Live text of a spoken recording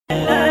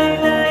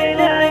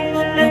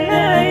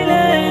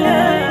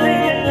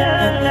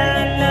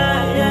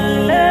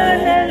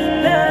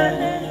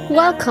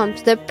Welcome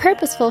to the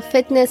Purposeful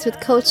Fitness with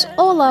Coach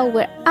Ola,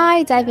 where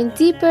I dive in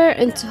deeper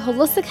into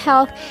holistic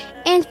health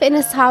and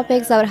fitness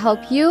topics that would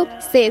help you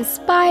stay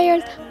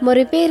inspired,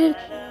 motivated,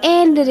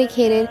 and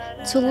dedicated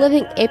to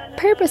living a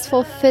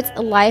purposeful fit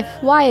life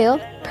while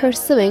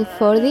pursuing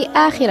for the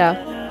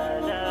Akhirah.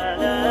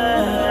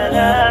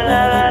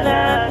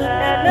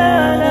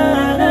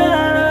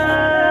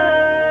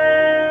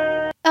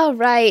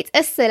 Alright,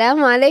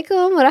 Assalamu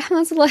alaikum wa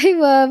rahmatullahi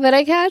wa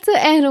barakatuh,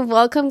 and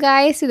welcome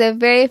guys to the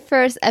very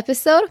first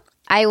episode.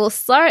 I will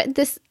start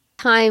this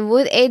time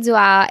with a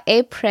dua,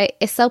 a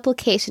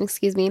supplication,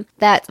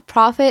 that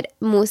Prophet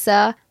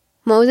Moses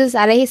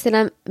alayhi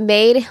salam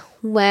made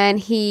when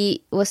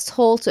he was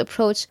told to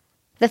approach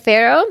the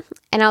Pharaoh.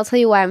 And I'll tell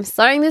you why I'm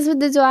starting this with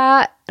the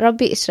dua.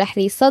 Rabbi ishrah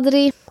li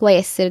sadri wa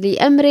yassir li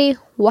amri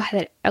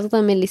wahlul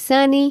 'uqdatan min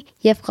lisani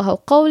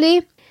yafqahu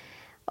qawli.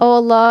 Oh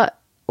Allah,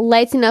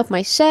 lighten up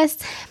my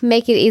chest,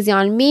 make it easy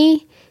on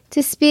me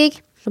to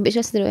speak. Oh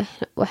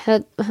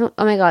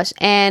my gosh,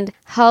 and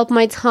help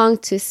my tongue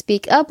to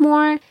speak up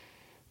more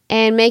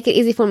and make it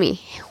easy for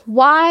me.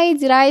 Why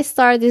did I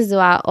start this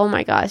dua? Oh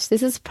my gosh,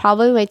 this is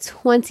probably my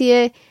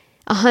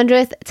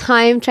 100th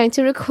time trying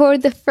to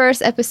record the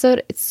first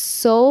episode. It's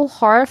so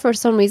hard for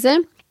some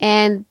reason,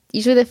 and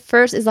usually the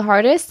first is the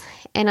hardest,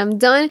 and I'm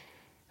done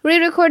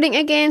re-recording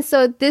again,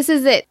 so this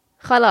is it.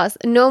 Khalas,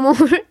 no more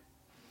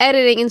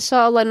editing,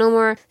 inshallah, no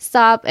more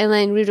stop and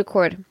then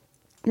re-record.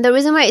 The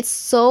reason why it's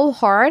so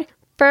hard,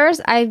 first,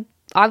 I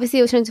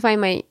obviously was trying to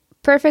find my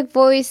perfect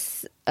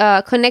voice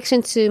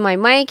connection to my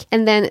mic,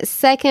 and then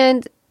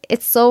second,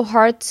 it's so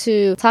hard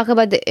to talk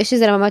about the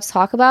issues that I'm about to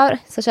talk about,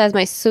 such as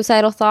my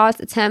suicidal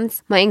thoughts,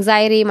 attempts, my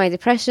anxiety, my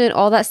depression,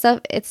 all that stuff.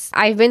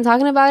 I've been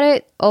talking about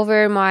it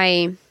over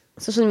my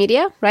social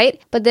media, right?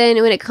 But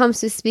then when it comes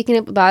to speaking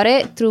up about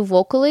it through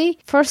vocally,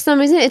 for some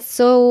reason it's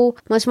so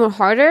much more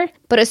harder,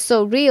 but it's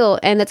so real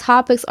and the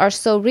topics are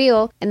so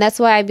real, and that's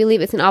why I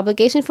believe it's an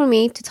obligation for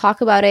me to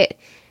talk about it,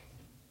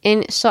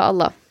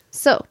 inshallah.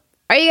 So,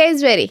 are you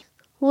guys ready?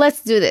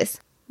 Let's do this.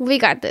 We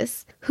got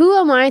this. Who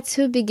am I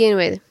to begin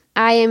with?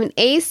 I am an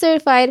ACE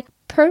certified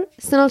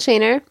personal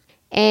trainer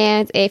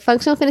and a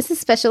functional fitness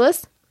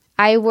specialist.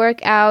 I work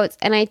out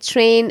and I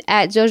train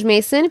at George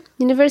Mason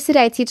University.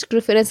 I teach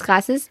group fitness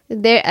classes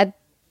there at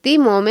the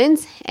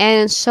moment,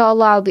 and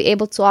inshallah I'll be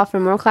able to offer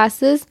more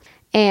classes.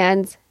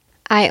 And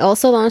I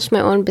also launched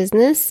my own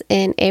business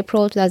in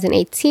April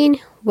 2018,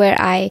 where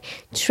I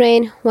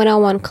train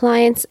one-on-one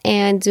clients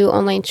and do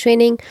online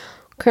training,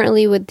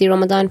 currently with the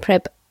Ramadan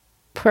Prep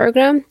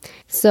program.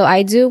 So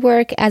I do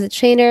work as a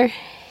trainer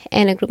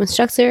and a group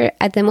instructor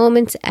at the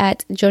moment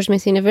at George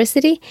Mason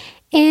University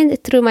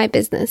and through my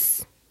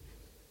business.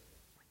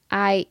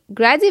 I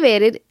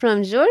graduated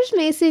from George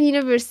Mason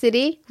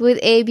University with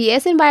a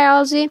BS in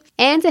biology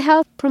and a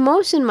health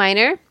promotion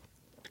minor.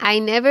 I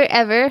never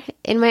ever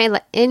in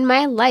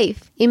my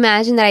life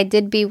imagined that I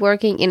did be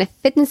working in a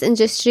fitness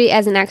industry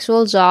as an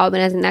actual job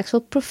and as an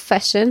actual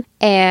profession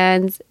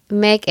and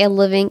make a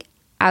living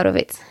out of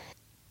it.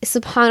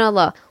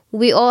 SubhanAllah,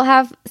 we all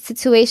have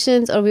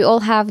situations or we all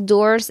have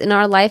doors in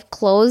our life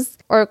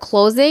closed or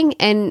closing,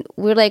 and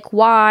we're like,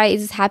 why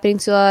is this happening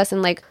to us?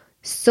 And like,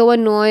 so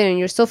annoyed and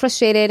you're so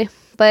frustrated,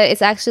 but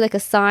it's actually like a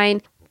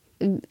sign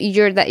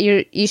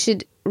you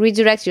should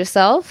redirect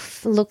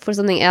yourself, look for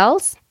something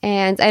else.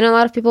 And I know a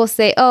lot of people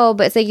say, oh,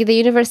 but it's like the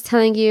universe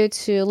telling you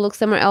to look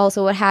somewhere else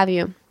or what have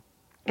you.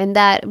 And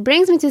that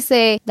brings me to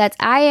say that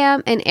I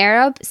am an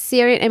Arab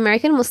Syrian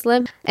American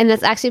Muslim, and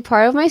that's actually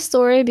part of my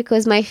story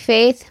because my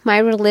faith, my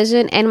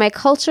religion, and my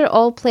culture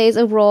all plays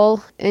a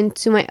role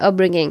into my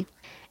upbringing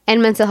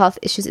and mental health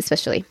issues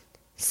especially.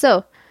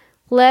 So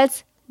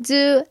let's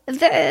do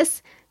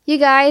this. You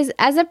guys,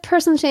 as a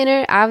personal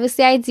trainer,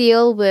 obviously I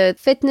deal with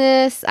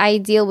fitness, I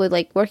deal with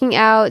like working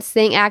out,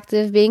 staying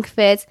active, being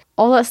fit,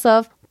 all that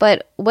stuff.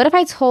 But what if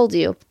I told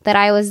you that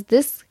I was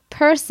this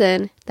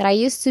person that I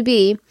used to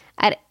be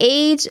at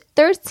age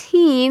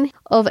 13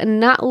 of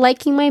not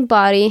liking my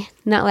body,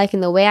 not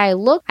liking the way I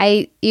look?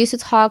 I used to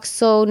talk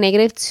so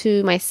negative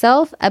to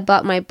myself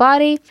about my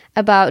body,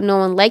 about no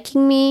one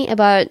liking me,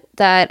 about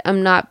that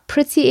I'm not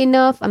pretty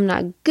enough, I'm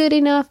not good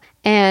enough.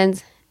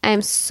 And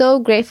I'm so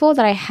grateful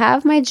that I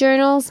have my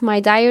journals,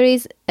 my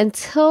diaries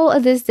until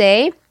this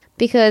day,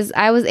 because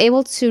I was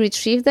able to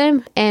retrieve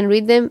them and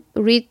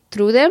read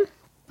through them,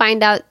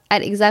 find out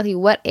at exactly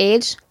what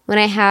age when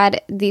I had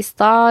these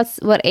thoughts,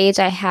 what age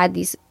I had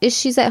these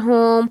issues at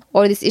home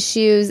or these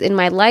issues in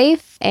my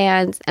life.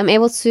 And I'm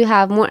able to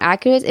have more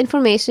accurate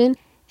information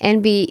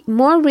and be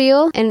more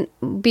real and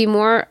be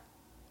more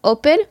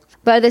open.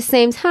 But at the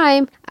same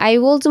time, I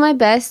will do my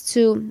best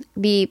to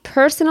be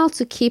personal,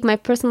 to keep my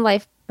personal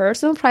life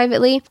personal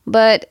privately,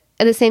 but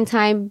at the same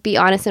time be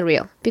honest and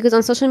real. Because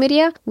on social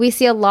media, we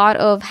see a lot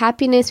of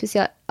happiness, we see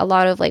a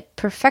lot of like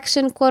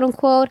perfection, quote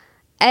unquote,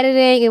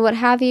 editing and what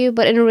have you,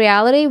 but in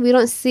reality, we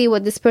don't see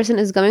what this person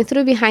is going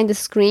through behind the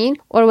screen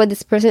or what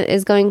this person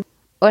is going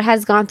or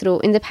has gone through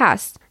in the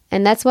past.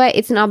 And that's why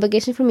it's an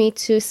obligation for me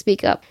to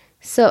speak up.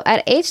 So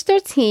at age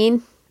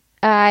 13,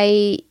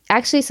 my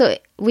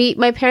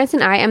parents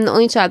and I'm the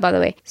only child, by the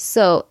way.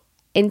 So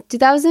in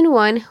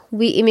 2001,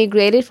 we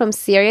immigrated from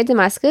Syria,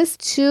 Damascus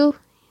to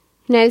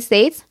United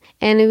States.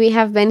 And we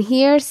have been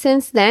here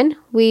since then.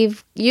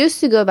 We've used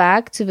to go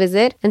back to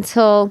visit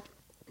until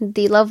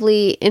the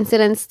lovely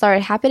incidents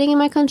started happening in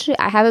my country.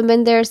 I haven't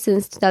been there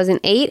since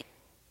 2008.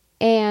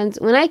 And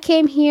when I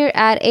came here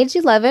at age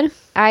 11,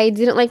 I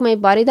didn't like my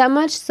body that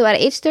much. So at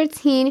age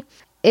 13,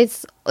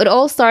 it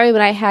all started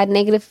when I had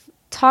negative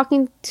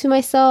talking to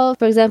myself.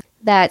 For example,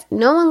 that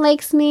no one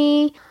likes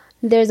me.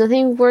 There's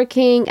nothing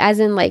working, as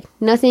in like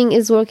nothing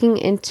is working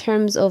in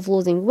terms of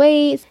losing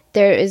weight.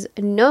 There is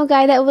no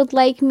guy that would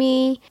like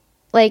me.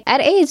 Like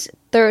at age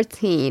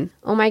 13,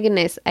 oh my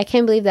goodness, I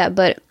can't believe that.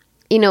 But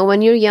you know,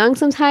 when you're young,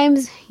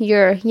 sometimes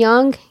you're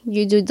young,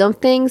 you do dumb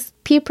things,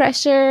 peer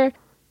pressure.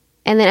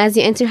 And then as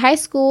you enter high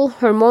school,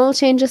 hormonal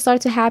changes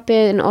start to happen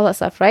and all that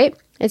stuff, right?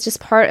 It's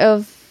just part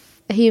of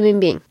a human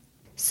being.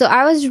 So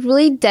I was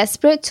really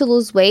desperate to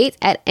lose weight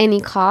at any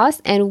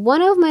cost. And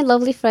one of my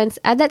lovely friends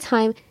at that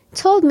time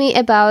told me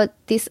about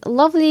this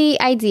lovely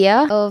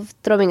idea of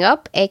throwing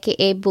up,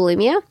 aka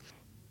bulimia.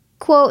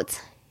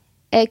 Quote,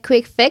 a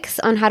quick fix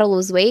on how to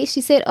lose weight.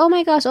 She said, oh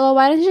my gosh,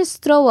 why don't you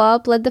just throw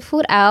up, let the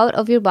food out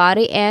of your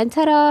body, and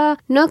ta-da,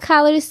 no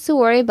calories to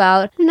worry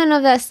about, none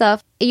of that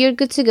stuff. You're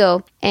good to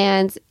go.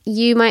 And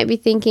you might be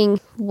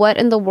thinking, what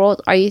in the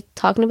world are you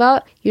talking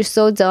about? You're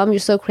so dumb, you're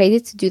so crazy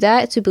to do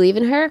that, to believe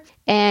in her.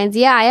 And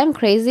yeah, I am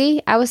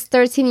crazy. I was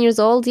 13 years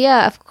old.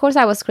 Yeah, of course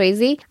I was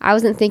crazy. I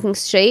wasn't thinking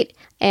straight,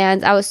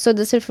 and I was so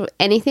desperate for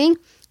anything.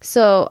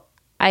 So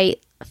I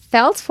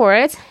felt for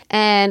it,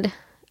 and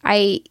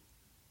I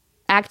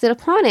acted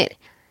upon it.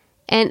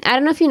 And I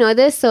don't know if you know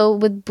this, so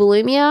with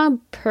bulimia,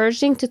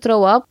 purging to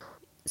throw up,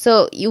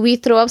 so we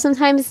throw up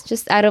sometimes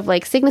just out of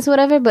like sickness or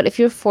whatever, but if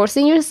you're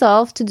forcing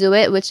yourself to do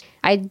it, which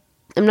I'm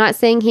not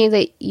saying here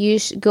that you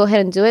should go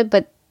ahead and do it,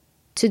 but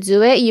to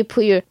do it, you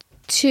put your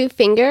 2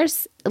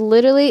 fingers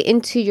literally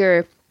down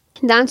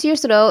to your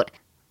throat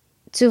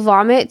to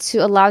vomit,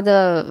 to allow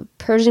the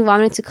purging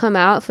vomit to come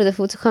out, for the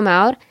food to come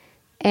out.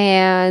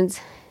 And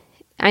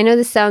I know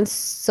this sounds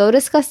so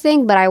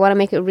disgusting, but I want to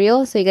make it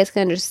real so you guys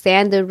can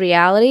understand the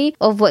reality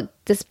of what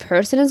this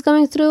person is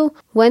going through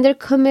when they're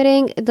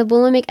committing the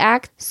bulimic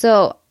act.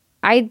 So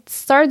I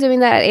started doing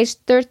that at age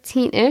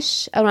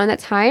 13-ish, around that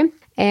time.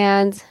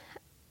 And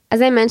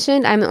as I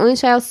mentioned, I'm the only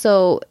child,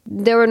 so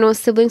there were no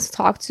siblings to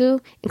talk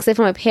to except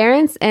for my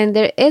parents. And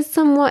there is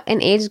somewhat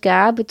an age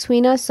gap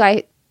between us. So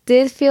I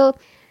did feel...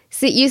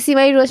 you see,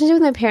 my relationship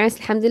with my parents,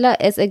 alhamdulillah,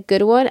 is a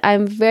good one.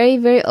 I'm very,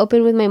 very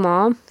open with my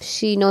mom.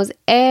 She knows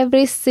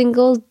every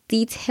single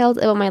detail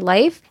about my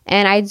life,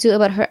 and I do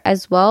about her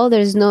as well.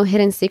 There's no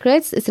hidden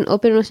secrets. It's an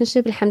open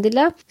relationship,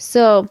 alhamdulillah.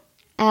 So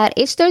at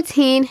age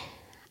 13,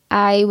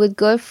 I would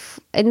go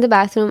in the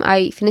bathroom.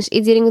 I finished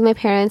eating with my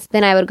parents.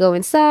 Then I would go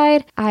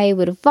inside. I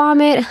would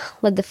vomit,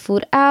 let the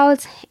food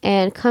out,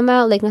 and come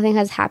out like nothing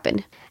has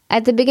happened.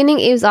 At the beginning,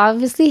 it was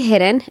obviously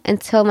hidden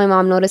until my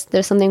mom noticed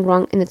there's something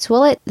wrong in the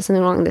toilet, there's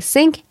something wrong in the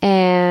sink,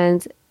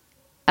 and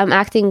I'm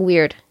acting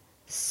weird.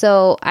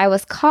 So I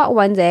was caught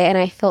one day and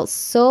I felt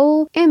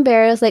so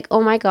embarrassed, like,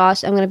 oh my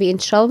gosh, I'm going to be in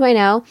trouble by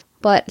now.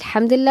 But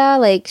alhamdulillah,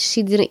 like,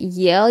 she didn't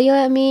yell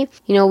at me.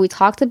 You know, we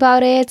talked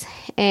about it,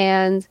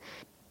 and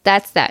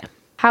that's that.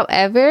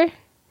 However,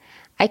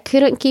 I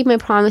couldn't keep my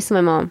promise to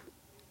my mom.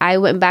 I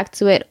went back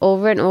to it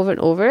over and over and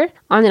over,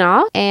 on and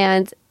off,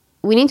 and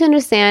we need to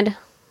understand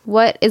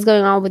what is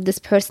going on with this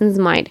person's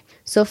mind.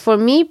 So for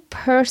me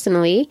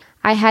personally,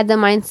 I had the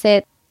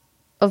mindset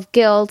of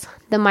guilt,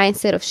 the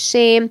mindset of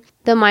shame,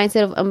 the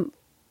mindset of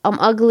I'm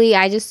ugly,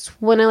 I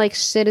just want to like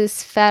shit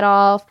this fat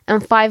off.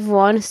 I'm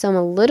 5'1", so I'm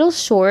a little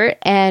short,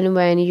 and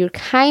when you're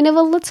kind of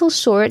a little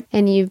short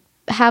and you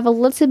have a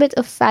little bit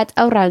of fat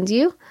around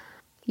you,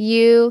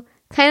 you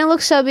kind of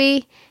look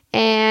chubby,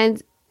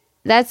 and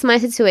that's my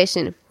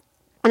situation.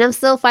 And I'm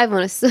still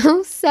 5'1",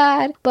 so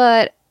sad,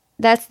 but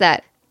that's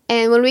that.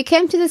 And when we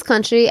came to this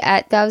country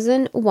at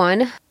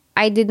 2001,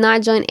 I did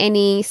not join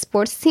any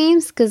sports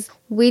teams because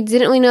we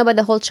didn't really know about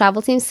the whole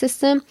travel team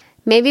system.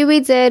 Maybe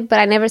we did, but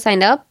I never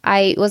signed up.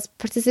 I was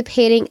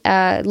participating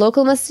at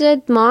local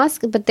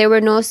mosque, but there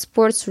were no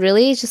sports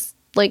really, just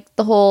like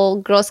the whole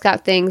Girl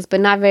Scout things,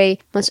 but not very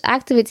much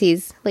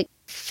activities, like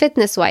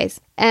fitness-wise.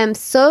 I'm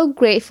so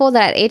grateful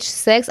that at age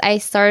 6, I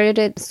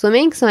started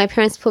swimming. So my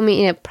parents put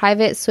me in a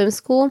private swim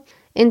school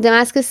in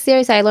Damascus,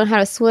 Syria. I learned how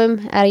to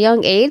swim at a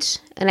young age,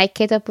 and I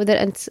kept up with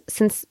it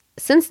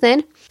since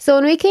then. So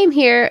when we came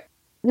here,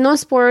 no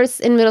sports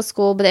in middle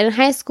school, but then in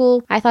high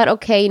school, I thought,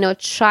 okay,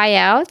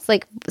 tryouts,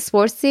 like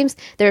sports teams,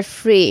 they're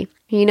free.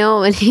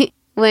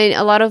 When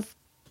a lot of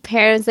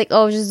parents like,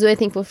 oh, just do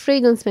anything for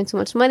free, don't spend too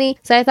much money.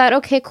 So I thought,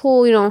 okay,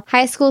 cool,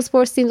 high school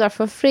sports teams are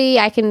for free.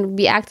 I can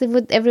be active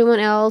with everyone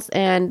else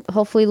and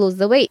hopefully lose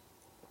the weight.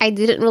 I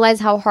didn't realize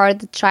how hard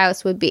the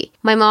tryouts would be.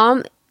 My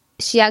mom,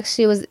 she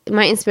actually was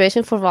my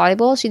inspiration for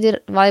volleyball. She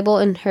did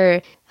volleyball in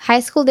her high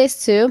school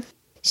days too.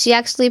 She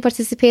actually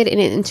participated in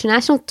an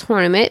international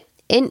tournament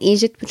in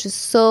Egypt, which is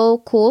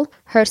so cool.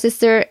 Her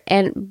sister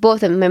and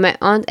both of them, my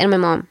aunt and my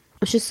mom,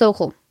 which is so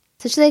cool.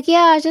 So she's like,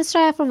 yeah, just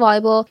try out for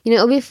volleyball.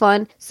 It'll be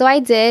fun. So I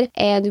did,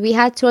 and we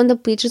had to run the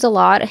bleachers a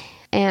lot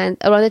and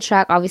around the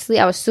track. Obviously,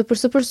 I was super,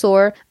 super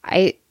sore.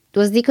 I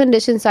was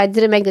deconditioned, so I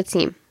didn't make the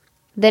team.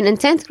 Then in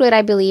 10th grade,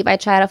 I believe, I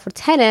tried out for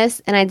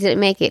tennis, and I didn't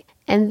make it.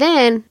 And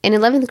then in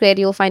 11th grade,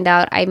 you'll find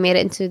out I made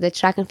it into the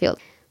track and field.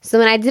 So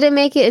when I didn't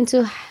make it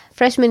into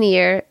freshman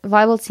year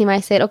volleyball team,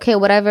 I said, okay,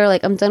 whatever,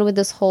 like I'm done with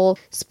this whole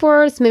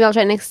sports. Maybe I'll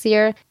try next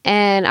year.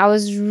 And I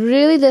was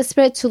really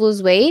desperate to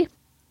lose weight.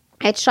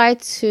 I tried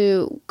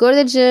to go to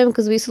the gym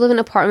because we used to live in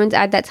an apartment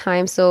at that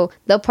time. So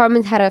the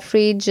apartment had a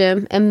free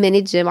gym, a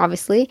mini gym,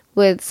 obviously,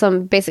 with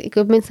some basic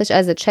equipment such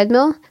as a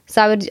treadmill.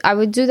 So I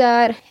would do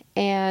that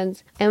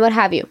and what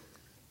have you.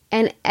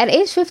 And at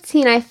age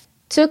 15, I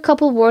took a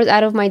couple words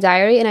out of my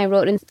diary, and I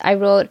wrote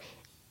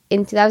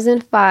in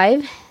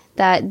 2005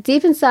 that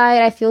deep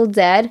inside I feel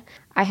dead.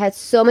 I had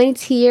so many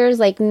tears,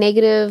 like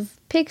negative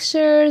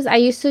pictures. I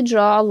used to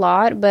draw a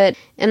lot, but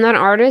I'm not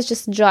an artist,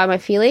 just draw my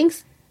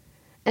feelings.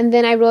 And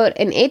then I wrote,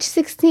 in age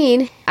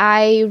 16,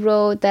 I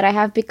wrote that I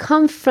have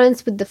become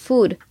friends with the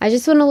food. I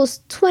just want to lose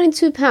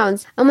 22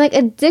 pounds. I'm like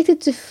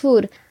addicted to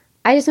food.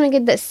 I just want to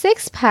get that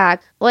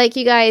 6-pack. Like,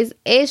 you guys,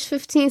 age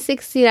 15,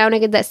 16, I want to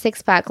get that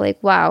 6-pack. Like,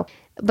 wow.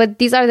 But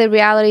these are the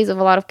realities of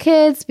a lot of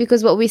kids,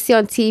 because what we see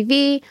on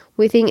TV,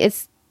 we think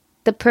it's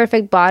the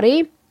perfect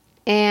body.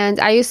 And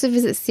I used to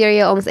visit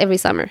Syria almost every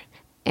summer.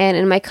 And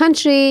in my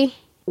country,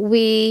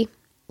 we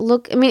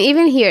look,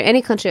 even here,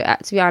 any country,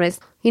 to be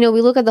honest, we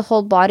look at the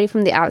whole body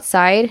from the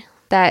outside.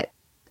 That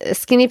a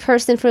skinny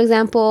person, for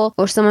example,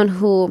 or someone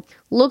who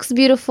looks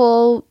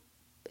beautiful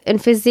in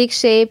physique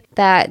shape,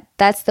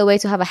 that's the way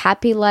to have a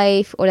happy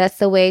life, or that's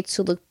the way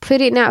to look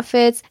pretty in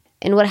outfits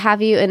and what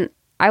have you. And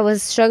I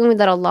was struggling with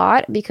that a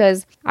lot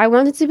because I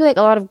wanted to be like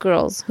a lot of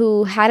girls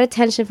who had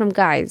attention from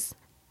guys,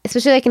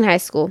 especially like in high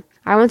school.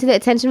 I wanted the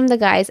attention from the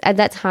guys at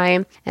that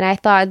time, and I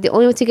thought the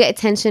only way to get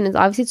attention is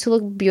obviously to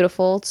look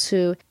beautiful,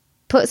 to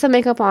put some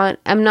makeup on.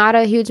 I'm not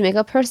a huge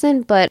makeup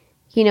person, but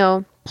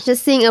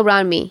just seeing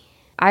around me,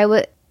 I'd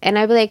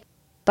be like,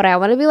 but I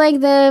want to be like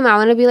them. I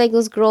want to be like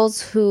those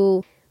girls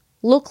who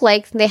look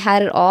like they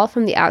had it all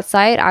from the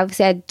outside.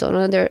 Obviously, I don't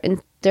know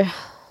their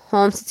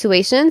home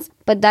situations,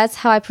 but that's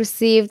how I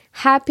perceived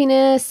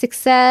happiness,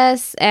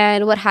 success,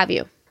 and what have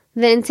you.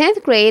 Then in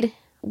 10th grade,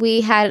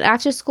 we had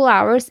after school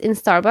hours in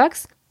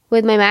Starbucks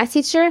with my math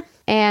teacher,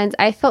 and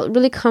I felt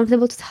really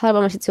comfortable to tell her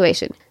about my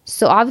situation.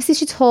 So obviously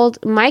she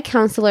told my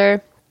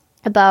counselor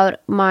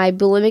about my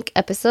bulimic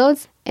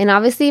episodes, and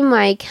obviously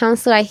my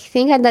counselor, I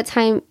think at that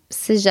time,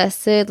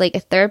 suggested like a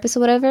therapist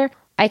or whatever.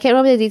 I can't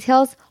remember the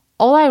details.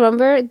 All I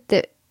remember,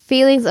 the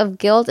feelings of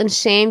guilt and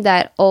shame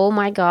that, oh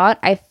my God,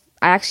 I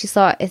actually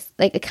saw it's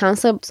like a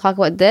counselor talk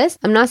about this.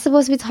 I'm not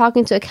supposed to be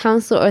talking to a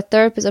counselor or a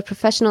therapist or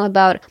professional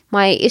about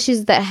my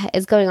issues that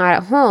is going on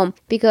at home,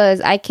 because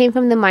I came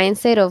from the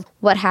mindset of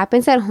what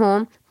happens at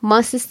home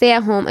must stay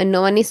at home and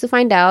no one needs to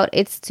find out.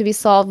 It's to be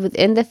solved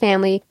within the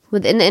family,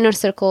 within the inner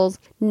circles.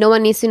 No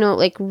one needs to know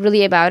like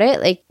really about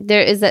it. Like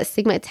there is that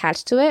stigma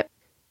attached to it.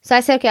 So I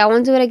said, okay, I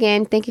want to do it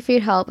again. Thank you for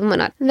your help and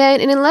whatnot.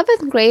 Then in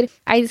 11th grade,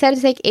 I decided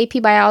to take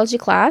AP biology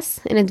class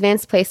in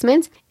advanced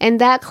placement.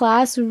 And that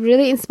class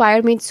really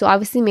inspired me to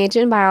obviously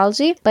major in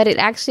biology. But it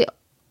actually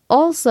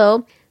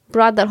also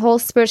brought that whole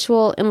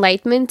spiritual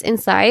enlightenment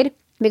inside.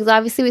 Because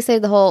obviously we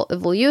studied the whole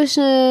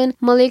evolution,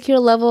 molecular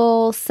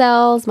level,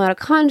 cells,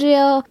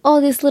 mitochondria,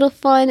 all this little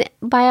fun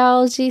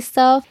biology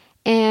stuff.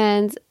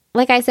 And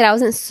like I said, I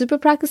wasn't super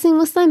practicing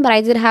Muslim, but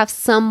I did have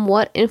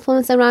somewhat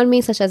influence around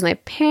me, such as my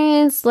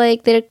parents,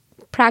 like they're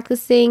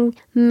practicing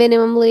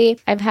minimally.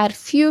 I've had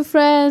few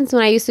friends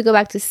when I used to go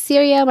back to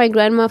Syria. My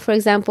grandma, for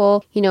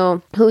example,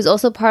 who's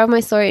also part of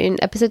my story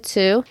in episode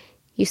 2,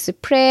 used to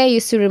pray,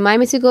 used to remind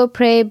me to go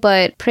pray,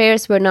 but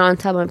prayers were not on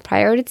top of my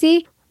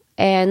priority.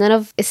 And none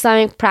of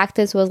Islamic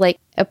practice was like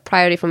a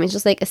priority for me. It's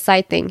just like a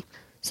side thing.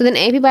 So then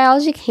AP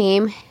biology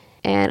came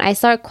and I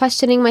started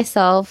questioning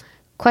myself,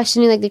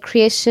 questioning like the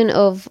creation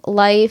of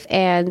life,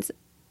 and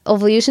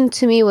evolution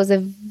to me was a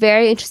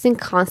very interesting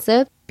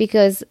concept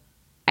because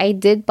I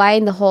did buy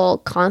in the whole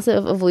concept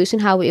of evolution,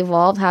 how we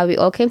evolved, how we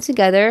all came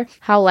together,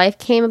 how life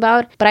came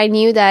about. But I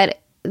knew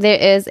that there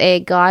is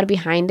a God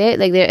behind it.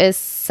 Like there is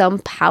some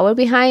power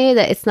behind it,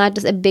 that it's not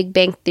just a Big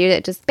Bang theory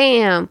that just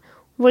bam,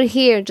 we're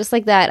here just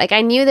like that. Like I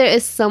knew there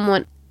is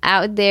someone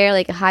out there,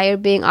 like a higher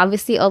being,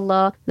 obviously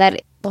Allah,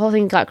 that the whole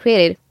thing got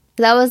created.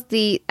 That was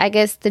the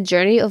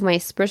journey of my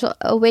spiritual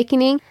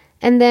awakening.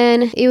 And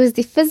then it was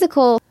the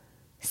physical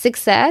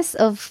success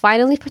of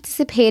finally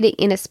participating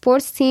in a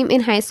sports team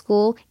in high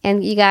school.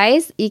 And you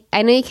guys,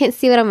 I know you can't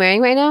see what I'm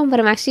wearing right now, but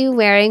I'm actually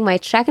wearing my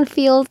track and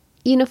field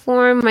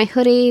uniform, my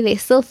hoodie. They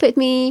still fit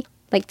me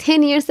like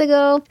 10 years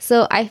ago.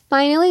 So I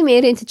finally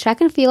made it into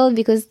track and field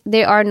because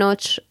there are no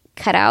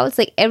cutouts.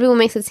 Like everyone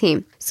makes a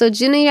team. So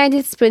junior year I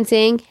did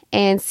sprinting,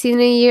 and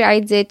senior year I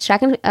did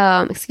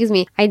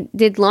I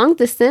did long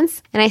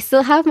distance, and I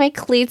still have my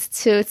cleats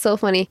too. It's so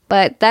funny,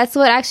 but that's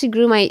what actually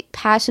grew my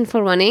passion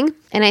for running.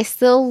 And I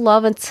still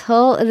love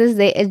until this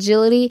day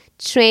agility,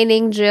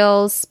 training,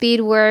 drills,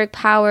 speed work,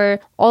 power,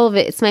 all of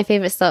it. It's my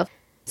favorite stuff.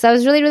 So I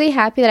was really, really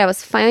happy that I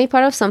was finally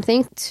part of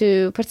something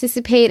to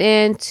participate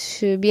in,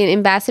 to be an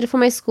ambassador for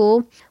my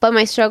school. But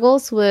my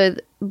struggles with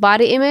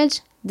body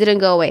image didn't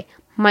go away.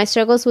 My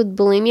struggles with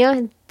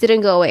bulimia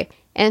didn't go away.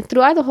 And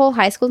throughout the whole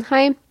high school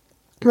time,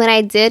 when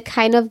I did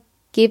kind of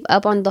give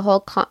up on the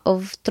whole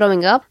of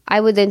throwing up, I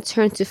would then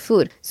turn to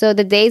food. So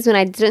the days when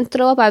I didn't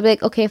throw up, I'd be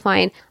like, okay,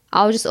 fine,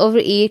 I'll just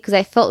overeat because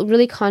I felt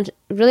really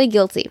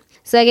guilty.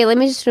 So again, let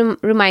me just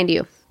remind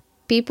you,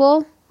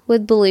 people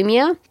with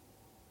bulimia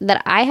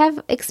that I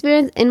have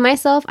experienced in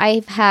myself,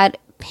 I've had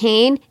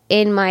pain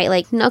in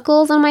my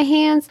knuckles on my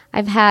hands.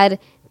 I've had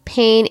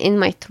pain in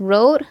my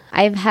throat.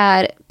 I've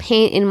had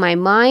pain in my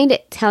mind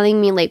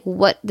telling me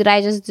what did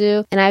I just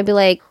do? And I'd be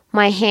like,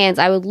 my hands,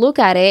 I would look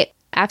at it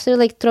after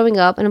throwing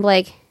up and I'm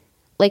like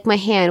my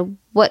hand,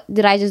 what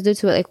did I just do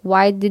to it?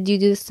 Why did you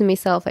do this to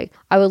myself?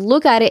 I would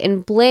look at it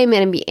and blame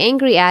it and be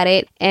angry at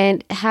it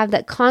and have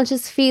that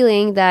conscious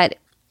feeling that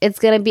it's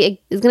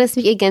gonna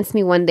speak against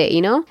me one day,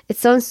 It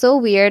sounds so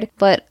weird,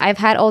 but I've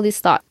had all these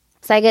thoughts.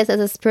 So I guess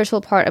that's a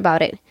spiritual part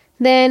about it.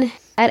 Then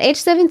at age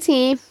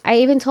 17, I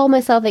even told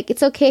myself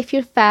it's okay if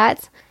you're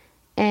fat.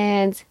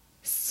 And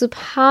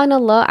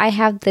subhanallah, I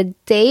have the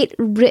date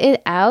written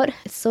out.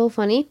 It's so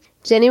funny.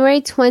 January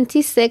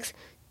 26,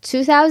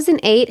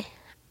 2008.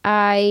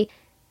 I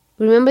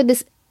remember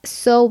this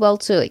so well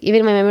too. Even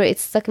in my memory,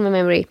 it's stuck in my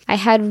memory. I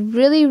had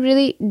really,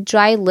 really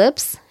dry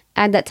lips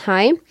at that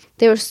time.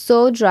 They were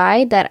so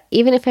dry that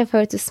even if I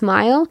were to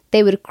smile,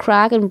 they would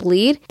crack and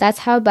bleed. That's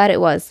how bad it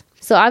was.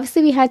 So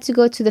obviously we had to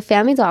go to the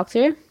family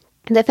doctor.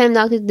 The family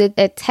doctor did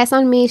a test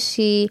on me.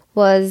 She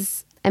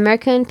was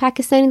American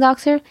Pakistani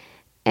doctor.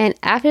 And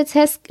after the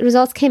test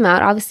results came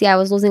out, obviously I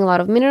was losing a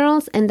lot of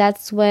minerals. And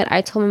that's when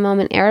I told my mom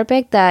in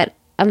Arabic that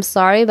I'm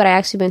sorry, but I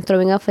actually been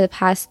throwing up for the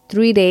past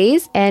 3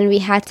 days. And we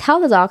had to tell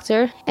the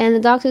doctor. And the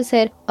doctor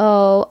said,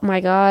 oh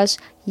my gosh,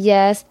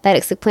 yes, that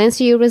explains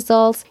to your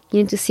results. You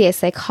need to see a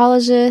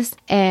psychologist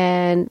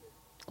and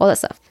all that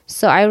stuff.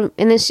 So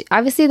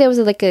obviously there was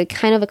a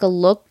kind of a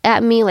look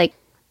at me like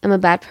I'm a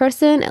bad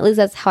person. At least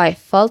that's how I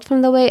felt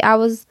from the way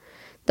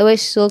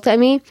she looked at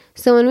me.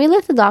 So when we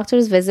left the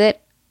doctor's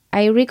visit,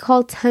 I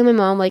recalled telling my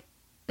mom,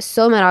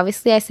 so mad,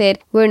 obviously. I said,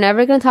 we're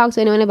never going to talk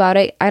to anyone about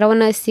it. I don't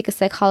want to seek a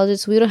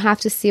psychologist. We don't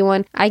have to see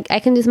one. I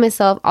can do this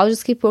myself. I'll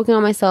just keep working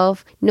on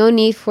myself. No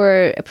need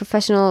for a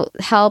professional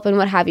help and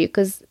what have you.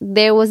 Because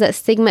there was that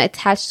stigma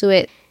attached to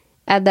it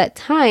at that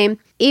time.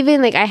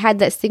 Even I had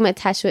that stigma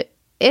attached to it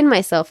in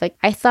myself.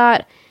 I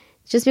thought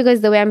just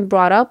because the way I'm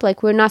brought up,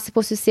 we're not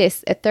supposed to see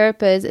a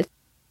therapist.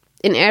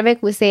 In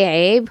Arabic, we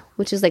say aib,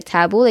 which is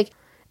taboo.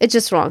 It's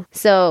just wrong.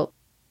 So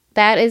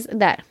that is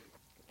that.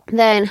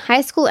 Then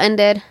high school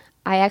ended.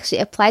 I actually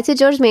applied to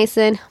George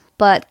Mason,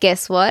 but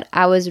guess what?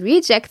 I was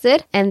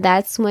rejected, and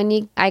that's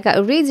when I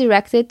got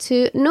redirected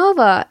to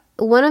Nova,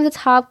 one of the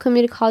top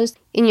community colleges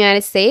in the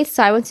United States.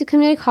 So I went to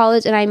community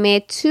college, and I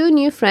made 2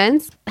 new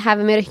friends, have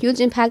made a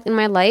huge impact in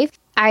my life.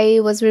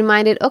 I was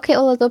reminded, okay,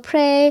 let's go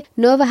pray.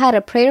 Nova had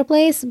a prayer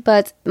place,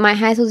 but my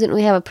high school didn't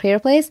really have a prayer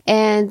place.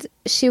 And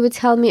she would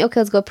tell me, okay,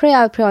 let's go pray.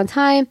 I would pray on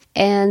time.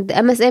 And the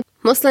MSA,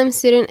 Muslim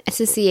Student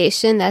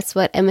Association, that's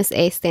what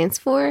MSA stands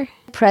for.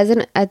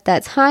 President at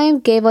that time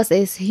gave us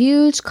a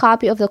huge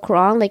copy of the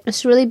Quran.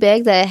 It's really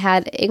big that it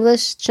had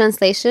English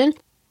translation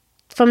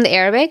from the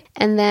Arabic.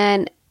 And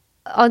then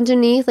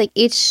underneath,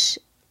 each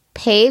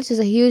page, there's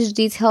a huge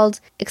detailed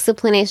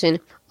explanation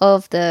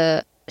of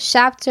the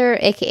chapter,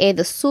 aka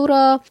the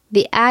surah,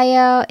 the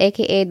ayah,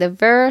 aka the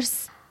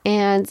verse.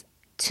 And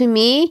to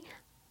me,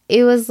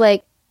 it was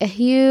a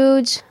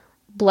huge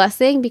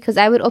blessing because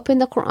I would open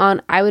the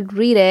Quran, I would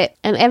read it,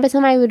 and every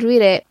time I would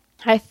read it,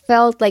 I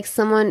felt like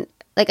someone,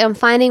 I'm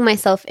finding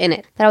myself in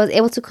it, that I was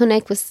able to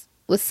connect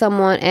with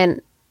someone.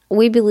 And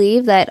we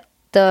believe that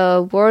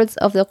the words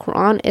of the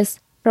Quran is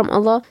from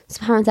Allah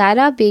subhanahu wa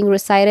ta'ala being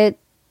recited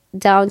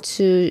down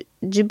to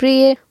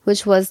Jibreel,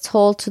 which was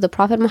told to the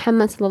Prophet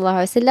Muhammad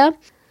sallallahu alaihi wasallam.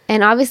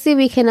 And obviously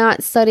we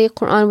cannot study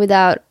Quran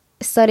without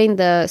studying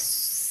the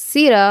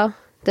seerah,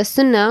 the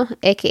sunnah,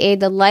 aka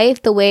the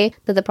life, the way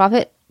that the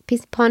Prophet,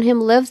 peace upon him,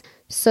 lives.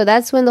 So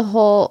that's when the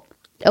whole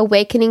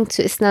awakening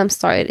to Islam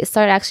started. It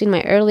started actually in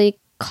my early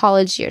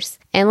college years.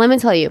 And let me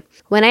tell you,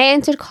 when I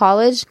entered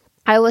college,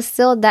 I was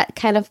still that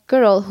kind of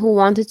girl who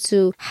wanted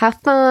to have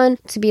fun,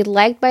 to be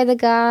liked by the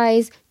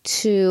guys,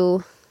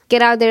 to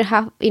get out there,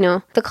 have,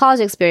 the college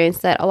experience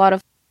that a lot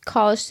of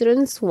college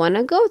students want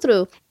to go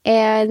through.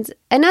 And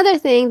another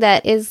thing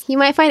that is, you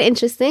might find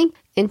interesting,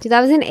 in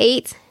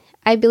 2008,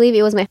 I believe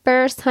it was my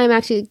first time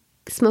actually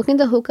smoking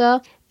the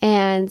hookah.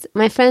 And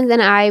my friends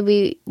and I,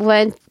 we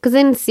went, because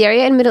in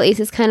Syria and Middle East,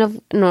 it's kind of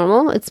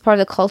normal. It's part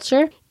of the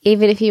culture.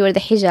 Even if you wear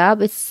the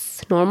hijab,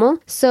 it's normal.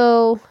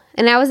 So,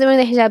 and I wasn't wearing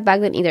the hijab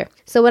back then either.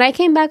 So when I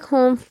came back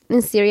home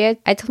in Syria,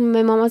 I told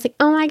my mom, I was like,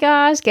 oh my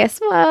gosh, guess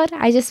what?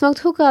 I just smoked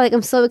hookah.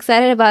 I'm so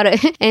excited about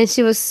it. And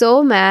she was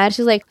so mad.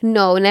 She was like,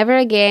 no, never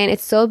again.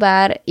 It's so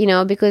bad,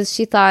 because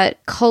she thought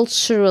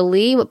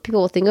culturally what people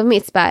will think of me,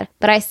 it's bad.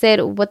 But I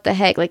said, what the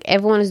heck?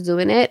 Everyone is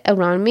doing it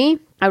around me,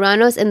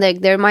 around us, and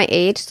they're my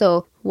age.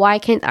 So why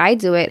can't I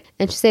do it?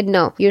 And she said,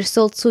 no, you're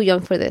still too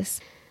young for this.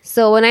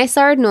 So when I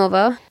started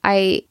Nova,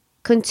 I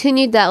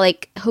continued that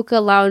like hookah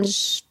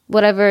lounge,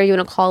 whatever you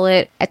want to call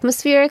it,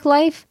 atmospheric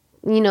life.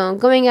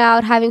 Going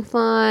out, having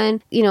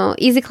fun,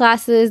 easy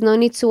classes, no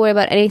need to worry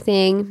about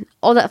anything,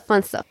 all that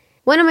fun stuff.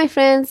 One of my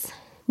friends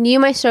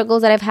knew my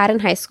struggles that I've had in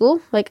high school.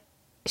 Like,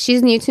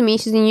 she's new to me,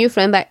 she's a new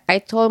friend, but I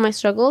told her my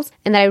struggles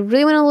and that I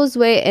really want to lose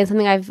weight and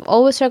something I've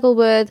always struggled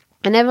with.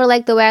 I never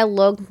liked the way I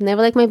looked,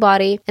 never liked my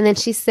body. And then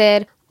she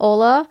said,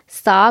 Ola,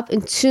 stop.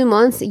 In 2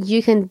 months,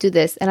 you can do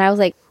this. And I was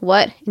like,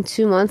 what? In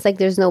 2 months? Like,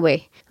 there's no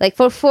way. Like,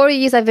 for 4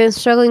 years, I've been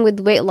struggling with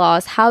weight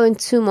loss. How in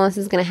 2 months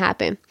is going to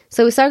happen?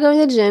 So we started going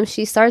to the gym.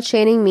 She started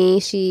training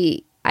me.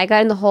 I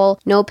got in the whole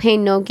no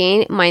pain, no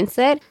gain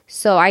mindset.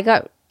 So at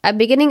the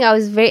beginning, I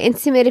was very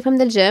intimidated from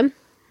the gym.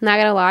 Not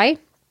going to lie.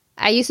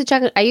 I used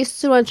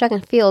to run track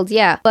and field,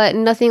 yeah, but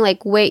nothing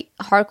like weight,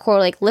 hardcore,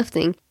 like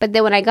lifting. But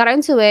then when I got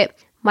into it,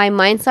 my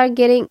mind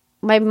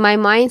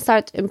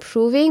started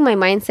improving. My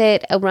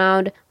mindset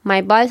around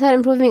my body started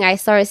improving. I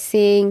started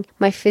seeing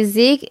my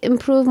physique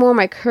improve more,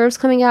 my curves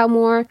coming out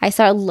more. I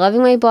started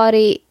loving my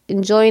body,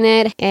 enjoying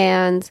it,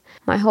 and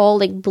my whole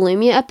like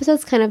bulimia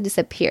episodes kind of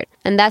disappeared.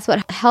 And that's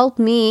what helped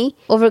me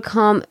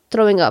overcome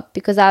throwing up,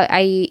 because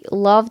I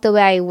loved the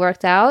way I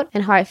worked out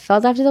and how I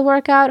felt after the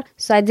workout.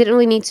 So I didn't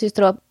really need to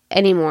throw up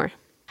anymore.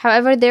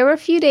 However, there were a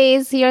few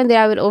days here and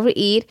there I would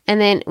overeat.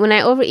 And then when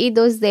I overeat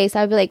those days,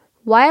 I'd be like,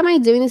 why am I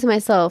doing this to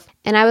myself?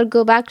 And I would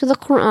go back to the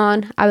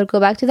Quran. I would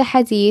go back to the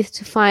Hadith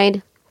to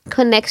find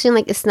connection,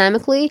 like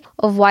Islamically,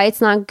 of why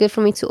it's not good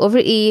for me to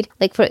overeat.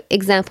 Like, for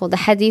example, the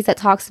Hadith that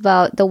talks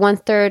about the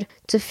 1/3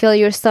 to fill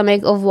your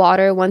stomach of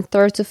water,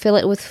 1/3 to fill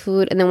it with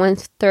food, and then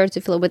 1/3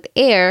 to fill it with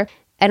air.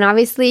 And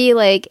obviously,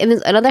 like, and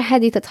there's another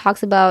Hadith that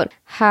talks about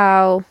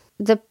how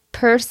the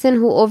person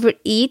who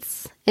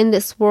overeats in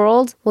this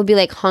world will be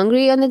like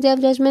hungry on the Day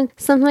of Judgment,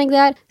 something like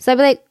that. So I'd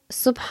be like,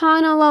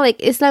 subhanallah,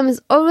 like Islam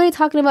is already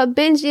talking about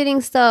binge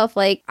eating stuff.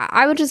 Like,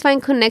 I would just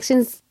find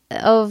connections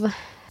of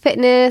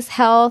fitness,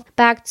 health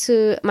back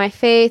to my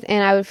faith,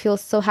 and I would feel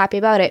so happy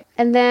about it.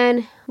 And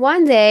then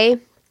one day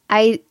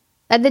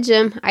at the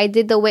gym, I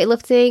did the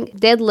weightlifting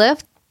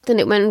deadlift, and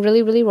it went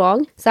really, really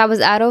wrong. So I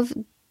was out of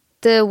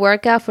the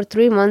workout for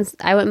 3 months.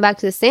 I went back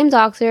to the same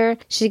doctor.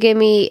 She gave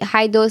me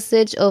high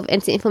dosage of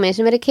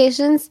anti-inflammation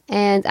medications,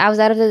 and I was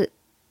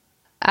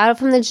out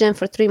from the gym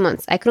for 3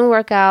 months. I couldn't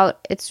work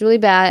out. It's really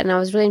bad, and I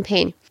was really in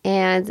pain.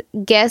 And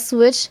guess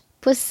which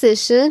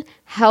position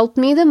helped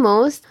me the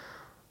most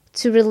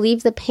to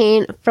relieve the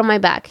pain from my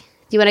back?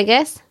 Do you want to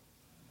guess?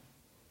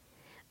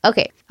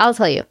 Okay, I'll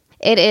tell you.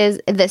 It is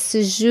the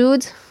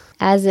sujood,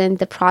 as in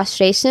the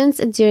prostrations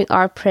during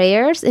our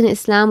prayers. In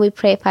Islam, we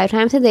pray 5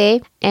 times a day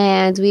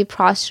and we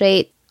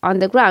prostrate on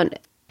the ground.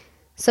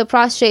 So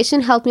prostration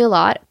helped me a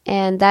lot,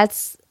 and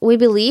we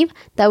believe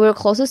that we're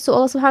closest to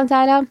Allah subhanahu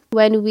wa ta'ala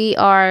when we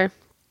are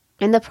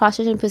in the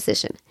prostration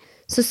position.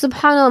 So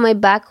subhanAllah, my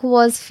back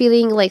was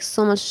feeling like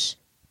so much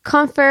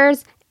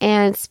comfort,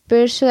 and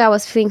spiritually I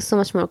was feeling so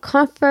much more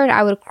comfort.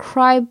 I would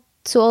cry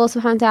to Allah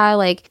subhanahu wa ta'ala,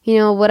 like,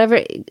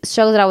 whatever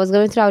struggle that I was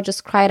going through, I would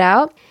just cry it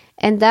out.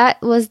 And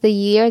that was the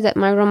year that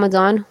my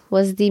Ramadan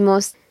was the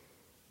most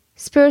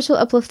spiritual,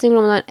 uplifting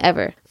Ramadan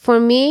ever. For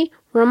me,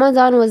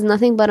 Ramadan was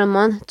nothing but a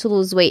month to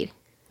lose weight.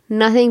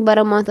 Nothing but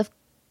a month of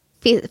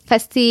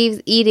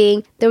festives,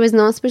 eating. There was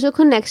no spiritual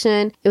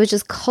connection. It was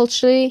just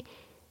culturally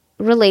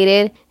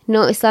related,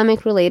 no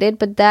Islamic related.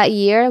 But that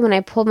year, when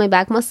I pulled my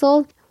back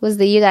muscle, was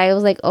the year that I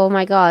was like, oh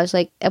my gosh,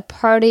 like a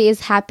party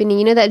is happening.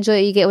 You know that joy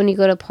you get when you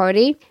go to a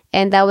party?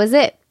 And that was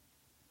it.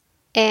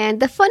 And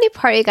the funny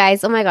part, you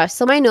guys, oh my gosh.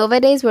 So my Nova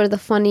days were the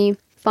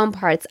fun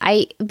parts.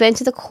 I went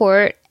to the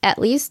court at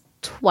least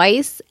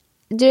twice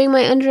during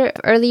my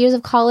early years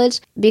of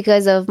college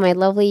because of my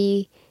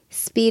lovely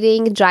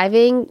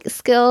driving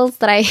skills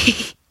that I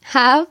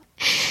have.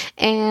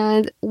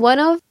 And one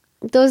of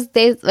those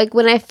days, like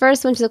when I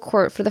first went to the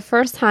court for the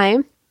first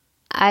time,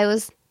 I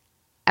was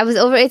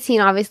over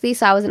 18, obviously,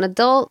 so I was an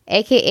adult,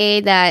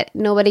 aka that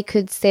nobody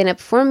could stand up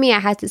for me. I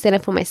had to stand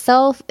up for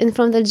myself in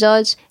front of the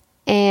judge.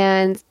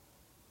 And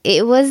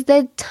it was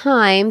the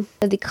time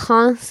that the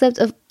concept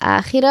of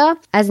akhirah,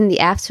 as in the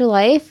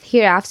afterlife,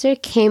 hereafter,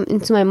 came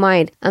into my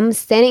mind. I'm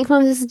standing in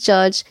front of this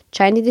judge,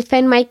 trying to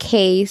defend my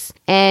case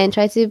and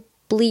try to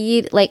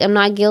plead like I'm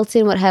not guilty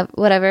and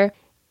whatever.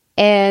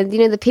 And,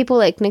 the people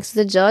like next to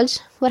the judge,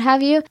 what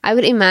have you, I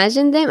would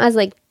imagine them as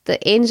like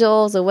the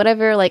angels or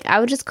whatever. Like, I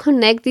would just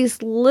connect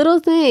these little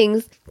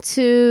things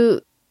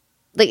to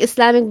like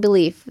Islamic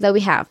belief that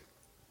we have.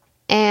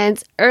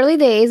 And early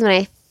days when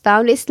I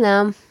found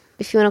Islam,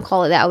 if you want to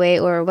call it that way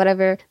or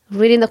whatever,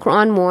 reading the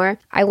Quran more,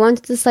 I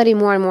wanted to study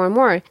more and more and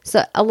more.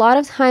 So a lot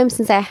of times,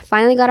 since I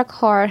finally got a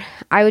car,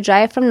 I would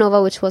drive from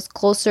Nova, which was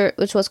close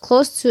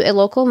to a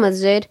local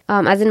masjid,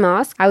 as in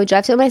mosque. I would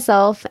drive to it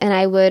myself, and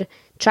I would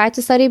try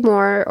to study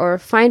more or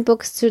find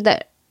books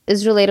that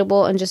is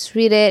relatable and just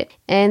read it.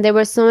 And there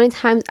were so many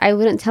times I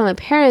wouldn't tell my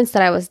parents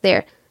that I was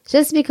there,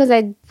 just because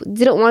I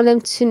didn't want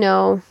them to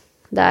know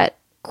that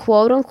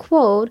quote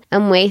unquote,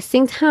 I'm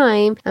wasting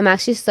time. I'm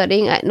actually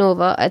studying at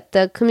Nova, at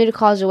the community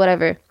college or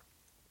whatever.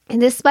 And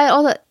despite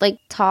all the like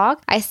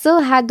talk, I still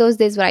had those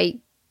days where I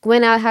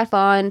went out, had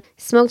fun,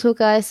 smoked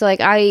hookah. So like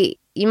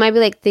you might be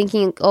like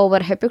thinking, oh,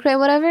 what a hypocrite,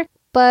 whatever.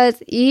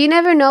 But you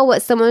never know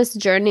what someone's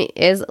journey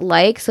is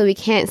like. So we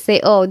can't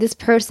say, oh, this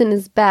person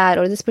is bad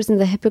or this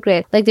person's a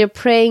hypocrite. Like they're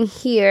praying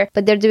here,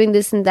 but they're doing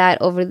this and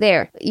that over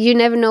there. You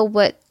never know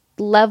what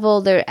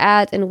level they're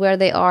at and where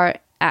they are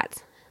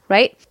at,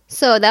 right?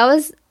 So that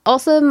was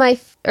also my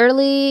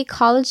early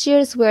college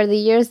years were the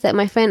years that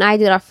my friend and I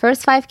did our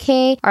first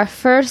 5K, our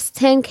first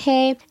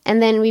 10K,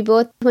 and then we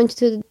both went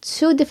to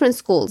 2 different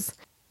schools.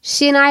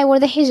 She and I wore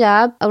the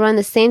hijab around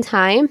the same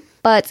time,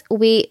 but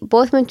we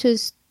both went to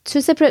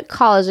 2 separate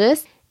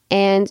colleges,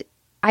 and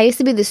I used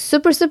to be this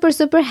super, super,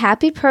 super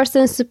happy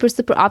person, super,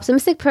 super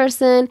optimistic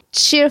person,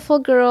 cheerful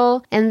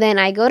girl, and then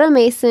I go to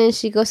Mason,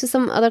 she goes to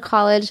some other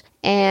college,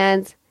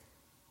 and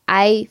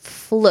I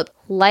flipped.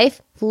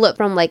 Life flipped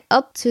from like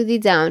up to the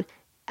down,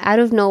 out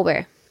of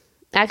nowhere.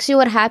 Actually,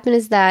 what happened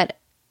is that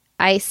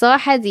I saw a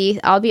hadith,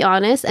 I'll be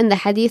honest, and the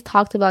hadith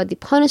talked about the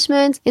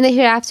punishment in the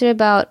hereafter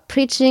about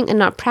preaching and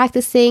not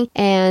practicing,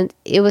 and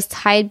it was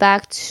tied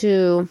back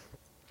to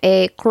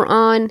a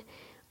Quranic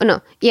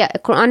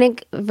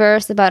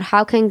verse about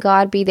how can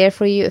God be there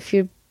for you if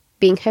you're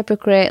being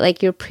hypocrite,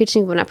 like you're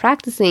preaching but not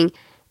practicing.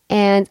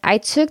 And I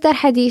took that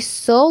hadith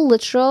so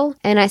literal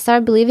and I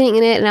started believing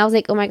in it, and I was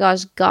like, oh my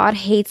gosh, God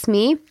hates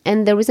me.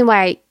 And the reason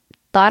why I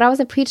thought I was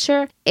a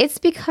preacher, it's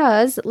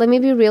because, let me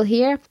be real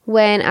here,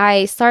 when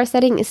I started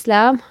studying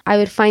Islam, I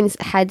would find this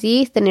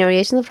hadith, the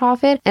narration of the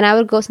Prophet, and I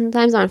would go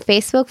sometimes on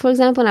Facebook, for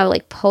example, and I would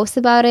like post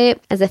about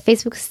it as a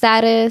Facebook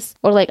status,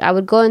 or like I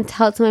would go and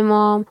tell it to my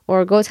mom,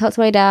 or go tell it to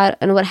my dad,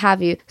 and what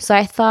have you. So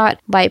I thought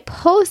by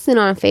posting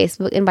on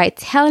Facebook and by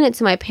telling it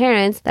to my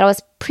parents that I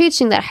was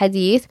preaching that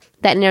hadith,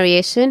 that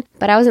narration,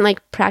 but I wasn't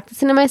like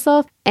practicing it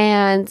myself,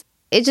 and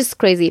it's just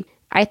crazy.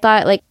 I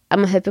thought like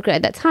I'm a hypocrite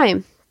at that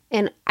time.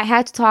 And I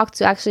had to talk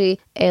to actually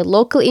a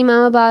local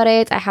imam about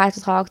it. I had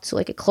to talk to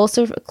like a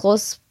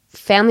close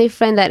family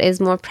friend that is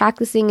more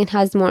practicing and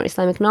has more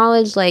Islamic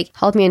knowledge, like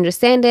help me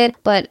understand it.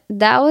 But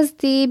that was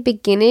the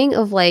beginning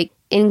of like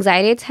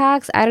anxiety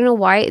attacks. I don't know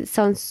why it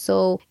sounds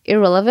so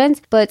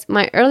irrelevant, but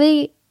my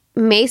early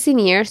Mason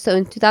year, so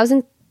in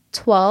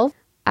 2012,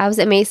 I was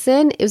at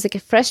Mason. It was like a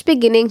fresh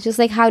beginning, just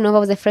like how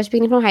Nova was a fresh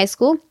beginning from high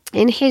school.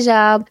 In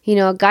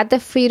hijab, got the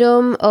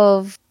freedom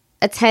of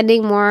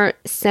attending more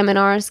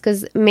seminars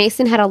because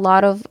Mason had a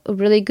lot of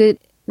really good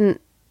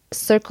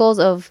circles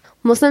of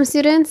Muslim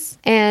students,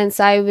 and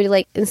so I would be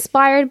like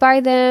inspired by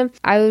them.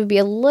 I would be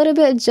a little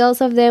bit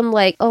jealous of them,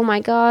 like, oh my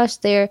gosh,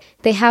 they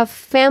have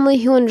family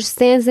who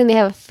understands them, they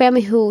have a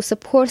family who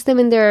supports them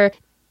in their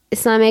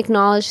Islamic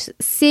knowledge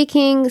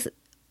seekings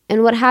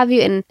and what have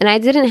you, and I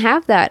didn't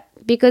have that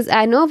because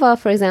at Nova,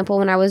 for example,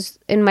 when I was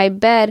in my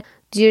bed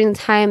during the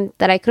time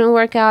that I couldn't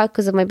work out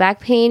because of my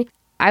back pain,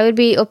 I would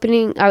open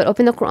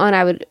the Quran,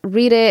 I would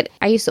read it.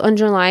 I used to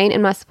underline.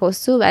 I'm not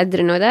supposed to, but I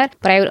didn't know that.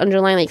 But I would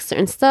underline like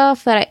certain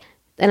stuff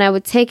and I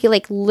would take it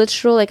like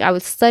literal, like I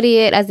would study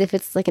it as if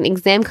it's like an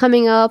exam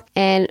coming up.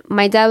 And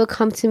my dad would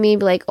come to me and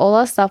be like,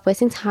 Ola, stop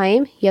wasting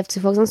time. You have to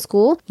focus on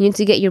school. You need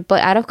to get your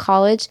butt out of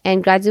college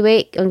and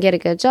graduate and get a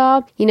good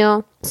job,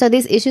 So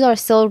these issues are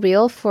still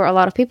real for a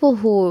lot of people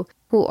who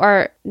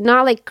are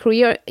not like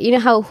career,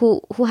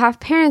 who have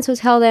parents who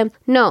tell them,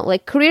 no,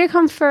 like career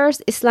comes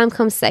first, Islam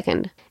comes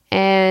second.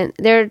 And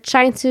they're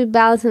trying to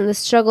balance in the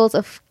struggles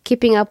of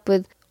keeping up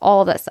with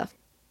all that stuff.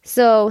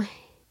 So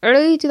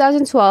early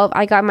 2012,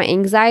 I got my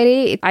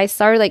anxiety. I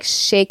started like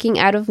shaking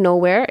out of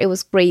nowhere. It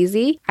was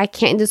crazy. I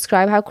can't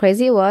describe how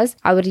crazy it was.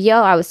 I would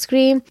yell, I would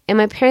scream, and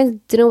my parents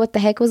didn't know what the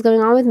heck was going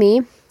on with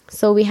me.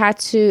 So we had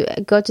to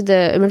go to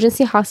the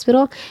emergency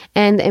hospital,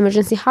 and the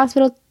emergency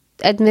hospital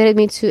admitted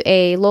me to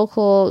a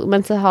local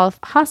mental health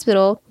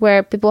hospital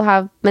where people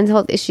have mental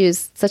health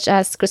issues such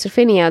as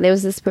schizophrenia. There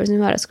was this person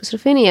who had a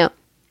schizophrenia.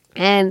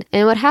 And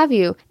what have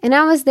you. And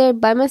I was there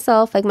by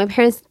myself, like my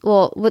parents,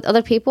 with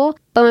other people,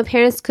 but my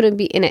parents couldn't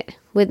be in it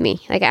with me.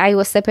 Like I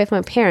was separated from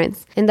my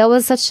parents. And that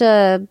was such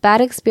a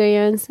bad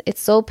experience. It's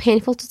so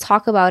painful to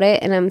talk about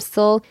it. And I'm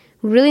still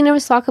really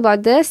nervous to talk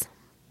about this,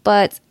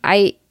 but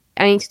I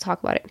need to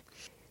talk about it.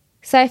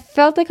 So I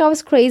felt like I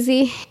was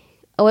crazy.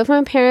 Away from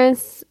my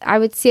parents, I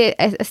would see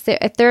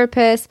a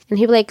therapist, and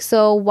he'd be like,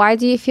 so why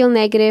do you feel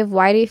negative?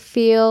 Why do you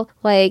feel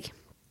like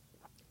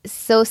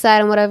so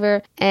sad and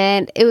whatever?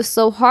 And it was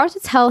so hard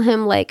to tell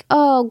him like,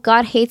 oh,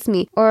 God hates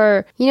me,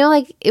 or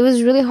like it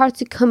was really hard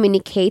to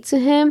communicate to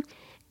him.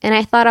 And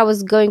I thought I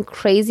was going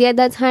crazy at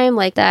that time,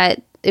 like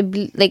that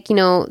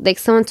like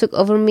someone took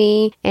over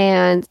me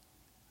and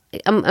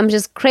I'm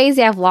just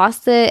crazy, I've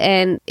lost it,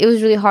 and it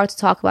was really hard to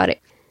talk about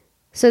it.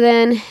 So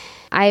then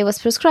I was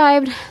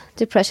prescribed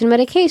depression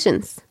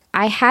medications.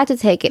 I had to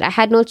take it. I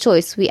had no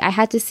choice. I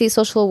had to see a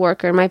social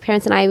worker. My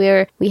parents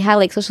and we had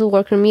like social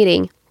worker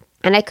meeting.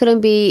 And I couldn't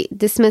be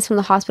dismissed from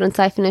the hospital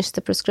until I finished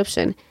the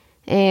prescription.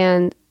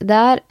 And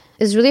that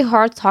is really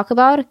hard to talk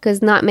about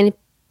because not many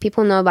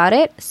people know about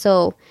it.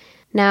 So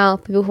Now,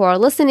 people who are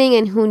listening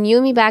and who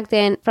knew me back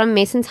then from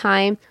Mason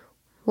time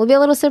will be a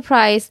little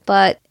surprised,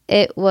 but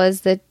it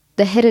was the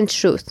hidden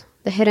truth,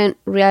 the hidden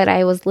reality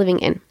I was living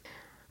in.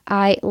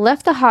 I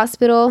left the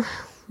hospital.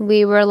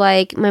 We were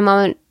like, my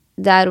mom and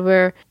dad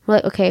were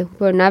like, okay,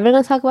 we're never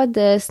going to talk about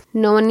this.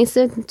 No one needs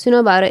to know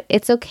about it.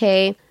 It's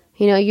okay.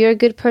 You know, you're a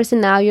good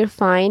person now. You're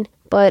fine.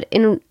 But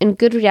in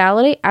good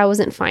reality, I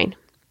wasn't fine.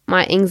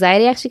 My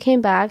anxiety actually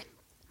came back.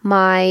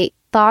 My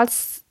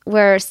thoughts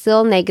were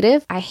still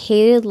negative. I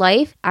hated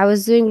life. I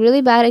was doing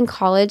really bad in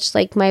college.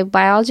 Like, my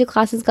biology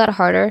classes got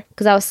harder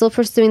because I was still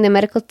pursuing the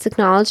medical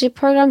technology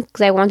program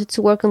because I wanted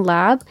to work in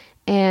lab.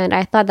 And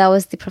I thought that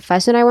was the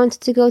profession I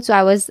wanted to go to.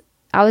 I was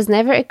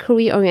never a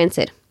career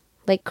oriented.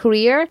 Like,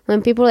 career,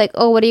 when people are like,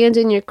 oh, what are you going to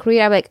do in your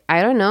career? I'm like,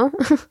 I don't know.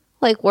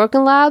 Like, work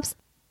in labs.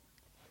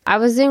 I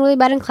was doing really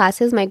bad in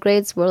classes. My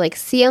grades were like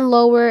C and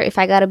lower. If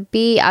I got a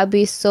B, I'd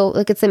be so,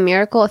 like, it's a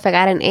miracle. If I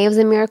got an A, it was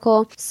a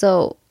miracle.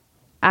 So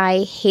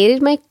I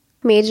hated my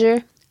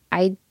major.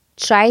 I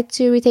tried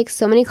to retake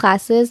so many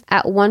classes.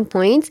 At one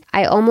point,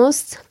 I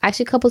almost,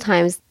 actually a couple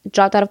times,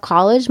 dropped out of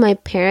college. My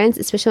parents,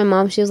 especially my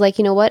mom, she was like,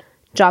 you know what?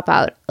 Drop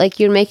out. Like,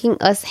 you're making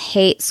us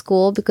hate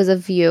school because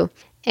of you.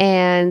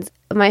 And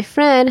my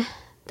friend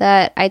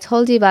that I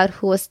told you about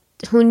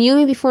who knew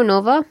me before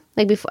Nova,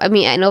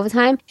 at Nova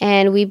time,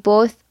 and we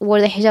both wore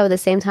the hijab at the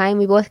same time.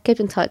 We both kept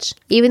in touch.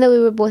 Even though we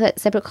were both at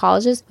separate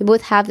colleges, we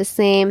both have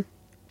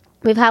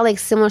we've had like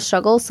similar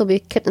struggles, so we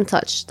kept in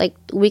touch. Like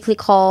weekly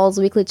calls,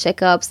 weekly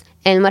checkups,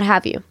 and what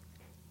have you.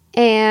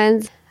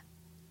 And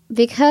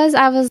because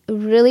I was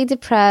really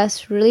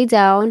depressed, really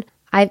down,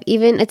 I've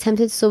even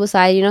attempted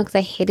suicide, because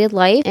I hated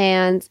life.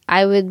 And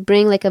I would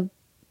bring like a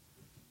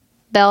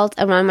belt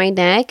around my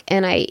neck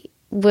and I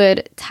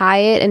would tie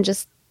it and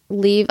just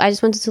leave. I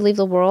just wanted to leave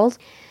the world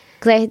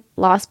because I had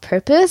lost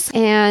purpose.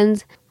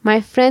 And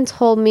my friend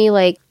told me,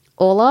 like,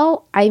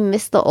 Ola, I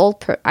miss the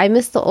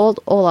old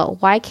Ola.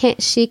 Why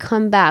can't she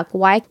come back?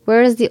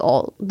 Where is the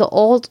old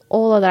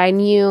Ola that I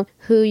knew,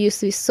 who used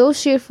to be so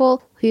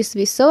cheerful, who used to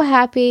be so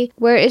happy?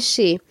 Where is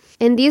she?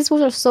 And these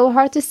words are so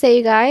hard to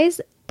say,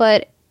 guys,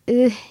 but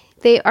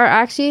they are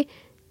actually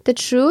the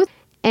truth.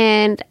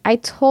 And I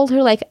told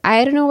her, like,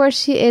 I don't know where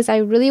she is. I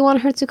really want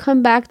her to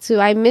come back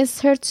too. I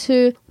miss her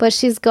too, but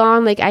she's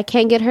gone. Like, I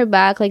can't get her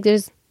back. Like,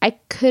 I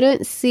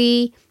couldn't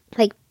see,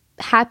 like,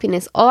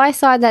 happiness. All I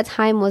saw at that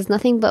time was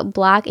nothing but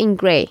black and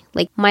gray.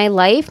 Like, my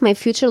life, my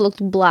future looked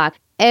black.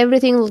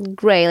 Everything looked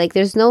gray. Like,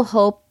 there's no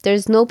hope.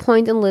 There's no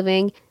point in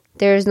living.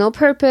 There's no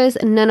purpose.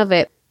 None of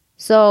it.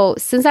 So,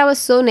 since I was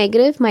so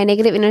negative, my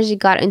negative energy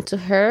got into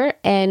her,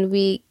 and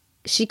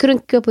she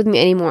couldn't keep up with me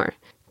anymore.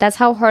 That's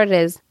how hard it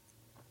is.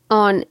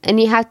 And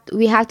we have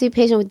to be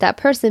patient with that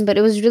person, but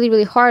it was really,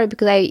 really hard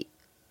because I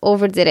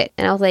overdid it.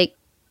 And I was like,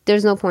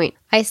 there's no point.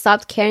 I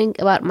stopped caring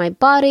about my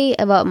body,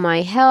 about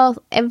my health,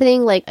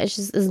 everything. Like,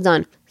 it's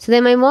done. So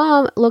then my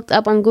mom looked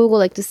up on Google,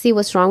 like, to see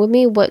what's wrong with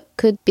me, what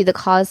could be the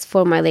cause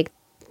for my, like,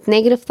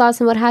 negative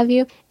thoughts and what have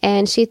you.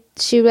 And she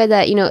read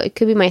that, it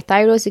could be my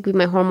thyroid, it could be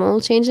my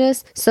hormonal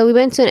changes. So we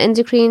went to an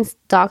endocrine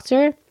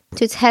doctor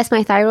to test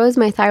my thyroid.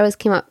 My thyroid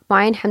came out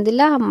fine,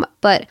 alhamdulillah,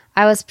 but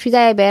I was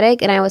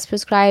pre-diabetic and I was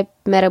prescribed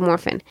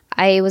metamorphin.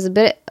 I was a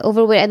bit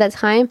overweight at that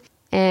time,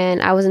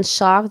 and I was in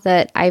shock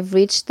that I've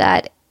reached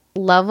that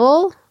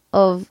level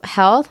of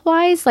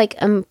health-wise. Like,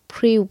 I'm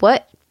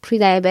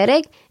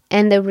pre-diabetic,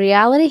 and the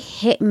reality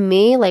hit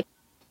me, like,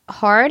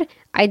 hard.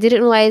 I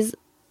didn't realize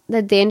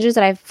the dangers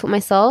that I've put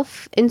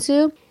myself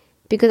into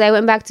because I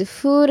went back to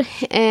food,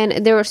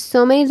 and there were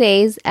so many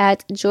days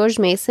at George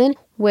Mason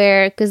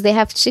because they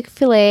have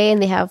Chick-fil-A and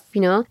they have,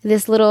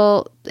 this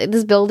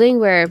building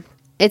where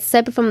it's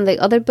separate from the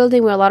other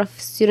building where a lot of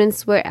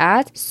students were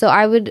at. So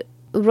I would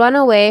run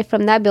away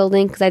from that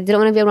building because I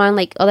didn't want to be around,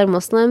 like, other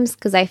Muslims,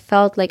 because I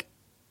felt like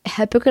a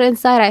hypocrite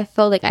inside. I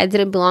felt like I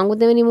didn't belong with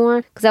them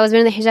anymore because I was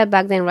wearing the hijab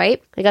back then, right?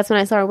 Like, that's when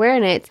I started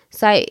wearing it.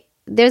 So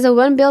there's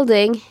one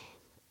building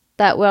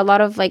where a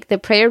lot of, like, the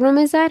prayer room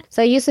is at.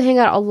 So I used to hang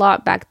out a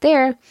lot back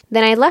there.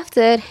 Then I left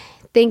it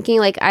thinking,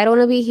 like, I don't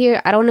want to be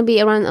here. I don't want to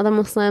be around other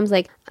Muslims.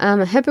 Like, I'm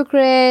a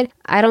hypocrite.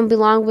 I don't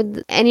belong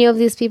with any of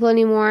these people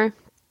anymore.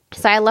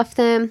 So I left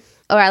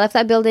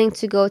that building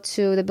to go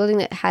to the building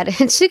that had a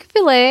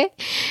Chick-fil-A,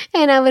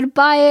 and I would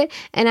buy it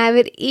and I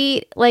would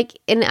eat, like,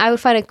 and I would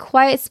find a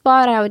quiet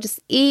spot and I would just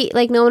eat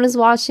like no one is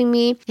watching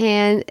me.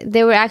 And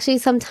there were actually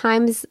some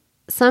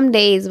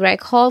days where I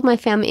called my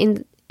family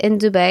in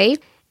Dubai,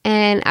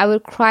 and I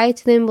would cry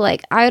to them,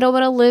 like, I don't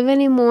want to live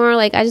anymore.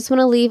 Like, I just want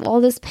to leave all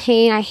this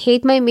pain. I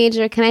hate my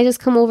major. Can I just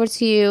come over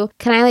to you?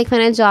 Can I, like,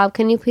 find a job?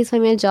 Can you please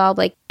find me a job?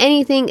 Like,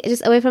 anything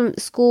just away from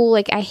school.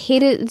 Like, I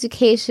hated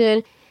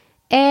education.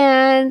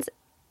 And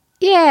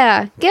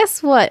yeah,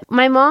 guess what?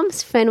 My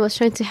mom's friend was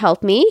trying to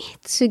help me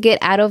to get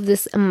out of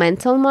this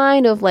mental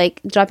mind of,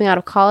 like, dropping out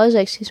of college.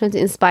 Like, she's trying to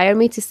inspire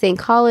me to stay in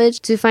college,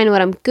 to find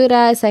what I'm good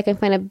at, so I can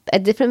find a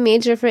different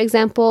major, for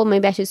example.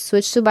 Maybe I should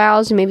switch to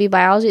biology. Maybe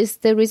biology is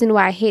the reason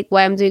why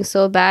I'm doing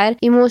so bad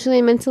emotionally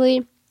and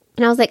mentally.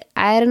 And I was like,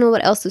 I don't know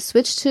what else to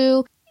switch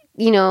to.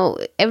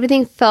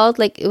 Everything felt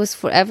like it was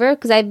forever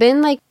because I've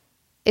been, like,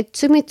 it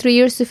took me 3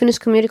 years to finish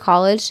community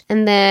college.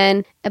 And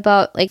then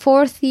about like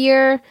 4th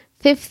year,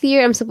 5th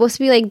year, I'm supposed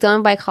to be like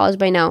done by college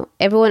by now.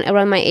 Everyone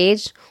around my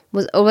age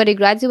was already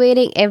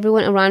graduating.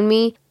 Everyone around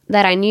me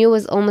that I knew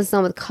was almost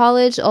done with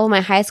college. All my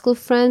high school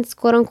friends,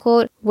 quote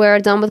unquote, were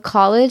done with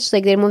college.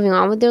 Like they're moving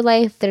on with their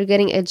life. They're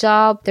getting a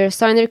job. They're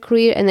starting their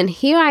career. And then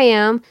here I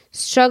am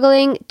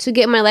struggling to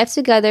get my life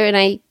together. And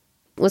I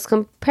was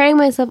comparing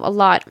myself a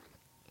lot.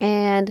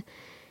 And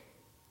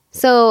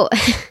so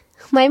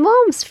my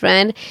mom's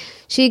friend,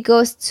 she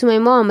goes to my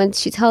mom and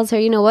she tells her,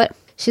 you know what?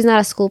 She's not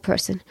a school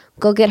person.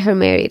 Go get her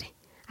married.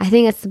 I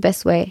think that's the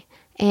best way.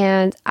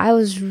 And I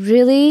was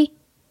really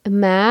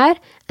mad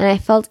and I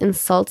felt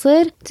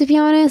insulted, to be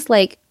honest.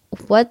 Like,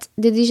 what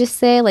did you just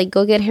say? Like,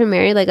 go get her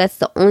married? Like, that's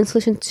the only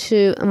solution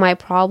to my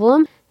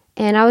problem.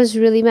 And I was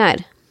really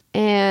mad.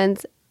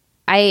 And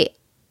I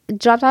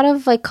dropped out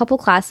of like a couple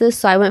classes.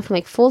 So I went from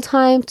like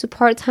full-time to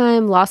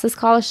part-time, lost a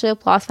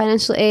scholarship, lost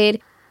financial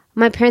aid.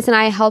 My parents and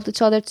I helped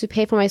each other to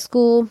pay for my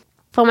school,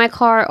 for my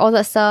car, all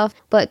that stuff.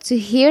 But to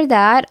hear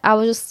that, I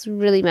was just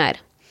really mad.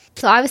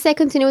 So obviously I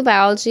continued with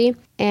biology,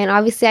 and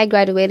obviously I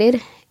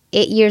graduated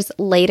 8 years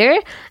later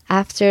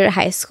after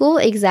high school.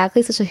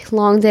 Exactly, such a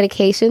long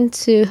dedication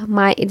to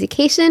my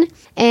education.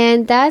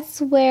 And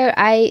that's where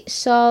I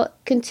shall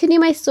continue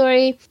my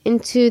story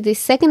into the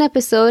second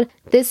episode.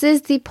 This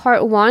is the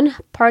part 1.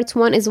 Part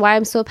 1 is why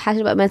I'm so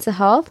passionate about mental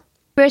health,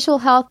 spiritual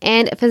health,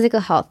 and physical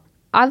health.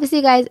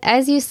 Obviously, guys,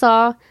 as you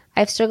saw,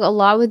 I've struggled a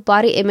lot with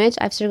body image.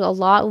 I've struggled a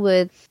lot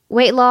with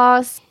weight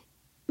loss,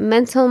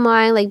 mental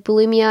mind, like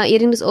bulimia,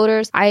 eating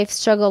disorders. I've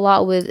struggled a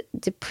lot with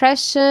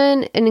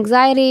depression and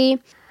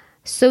anxiety,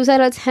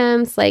 suicide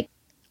attempts, like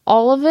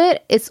all of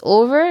it. It's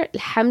over.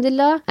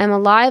 Alhamdulillah. I'm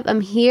alive.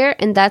 I'm here.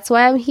 And that's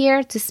why I'm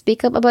here, to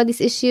speak up about these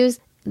issues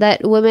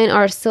that women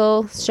are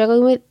still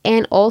struggling with.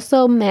 And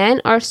also men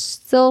are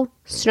still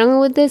struggling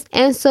with this.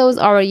 And so is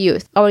our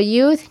youth. Our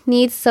youth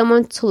needs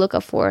someone to look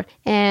up for.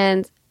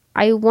 And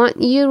I want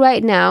you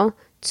right now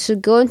to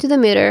go into the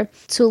mirror,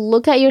 to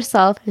look at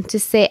yourself and to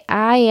say,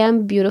 I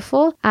am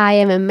beautiful. I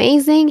am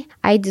amazing.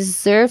 I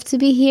deserve to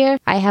be here.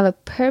 I have a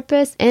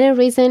purpose and a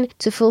reason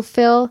to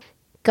fulfill.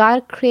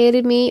 God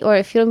created me. Or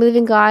if you don't believe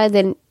in God,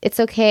 then it's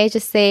okay.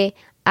 Just say,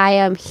 I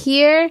am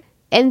here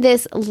in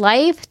this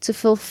life to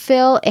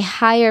fulfill a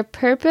higher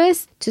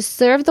purpose, to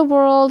serve the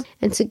world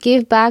and to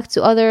give back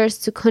to others,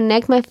 to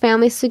connect my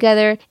families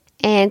together.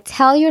 And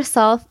tell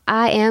yourself,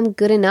 I am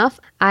good enough.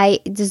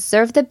 I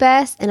deserve the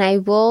best and I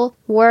will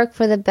work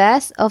for the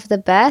best of the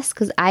best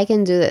because I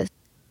can do this.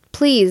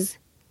 Please,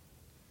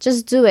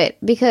 just do it,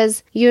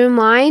 because your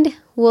mind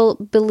will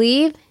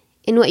believe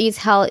in what you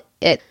tell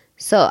it.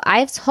 So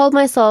I've told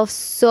myself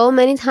so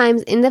many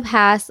times in the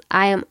past,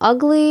 I am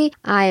ugly,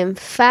 I am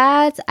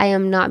fat, I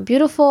am not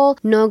beautiful,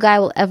 no guy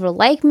will ever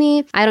like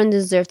me, I don't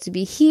deserve to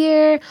be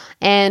here,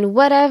 and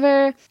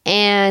whatever.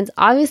 And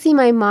obviously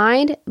my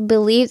mind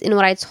believed in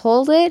what I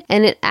told it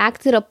and it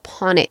acted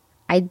upon it.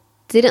 I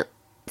didn't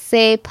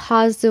say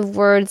positive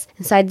words,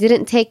 and so I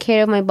didn't take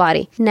care of my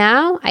body.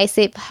 Now I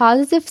say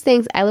positive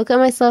things. I look at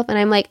myself and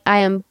I'm like, I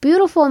am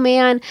beautiful,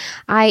 man.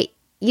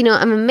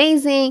 I'm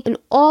amazing, and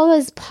all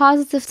this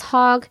positive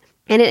talk,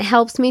 and it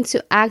helps me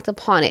to act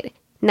upon it.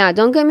 Now,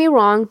 don't get me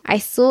wrong. I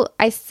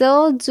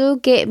still do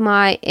get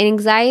my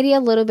anxiety a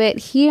little bit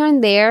here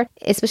and there,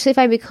 especially if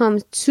I become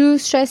too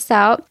stressed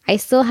out. I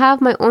still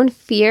have my own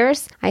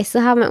fears. I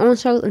still have my own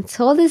struggles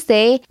until this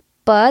day,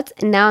 but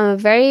now I'm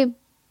very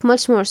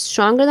much more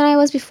stronger than I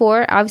was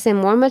before. Obviously, I'm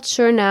more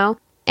mature now,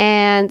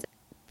 and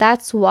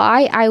that's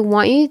why I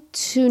want you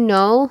to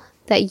know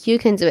that you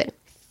can do it.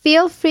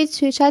 Feel free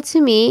to reach out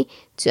to me,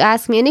 to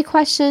ask me any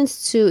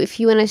questions, if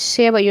you want to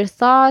share about your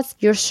thoughts,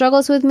 your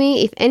struggles with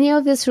me. If any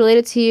of this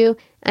related to you,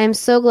 I'm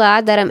so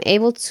glad that I'm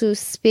able to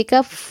speak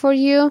up for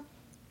you.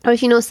 Or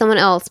if you know someone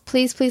else,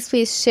 please, please,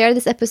 please share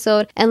this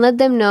episode and let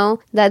them know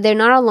that they're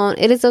not alone.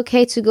 It is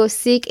okay to go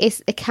seek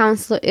a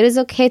counselor. It is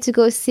okay to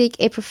go seek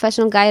a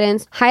professional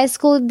guidance. High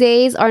school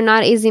days are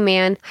not easy,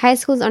 man. High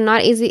schools are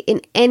not easy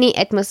in any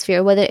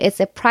atmosphere, whether it's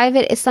a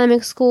private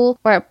Islamic school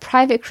or a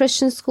private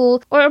Christian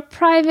school or a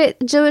private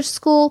Jewish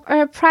school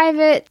or a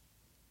private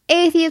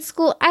atheist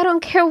school. I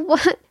don't care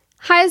what.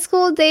 High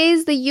school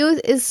days, the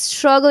youth is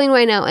struggling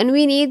right now, and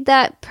we need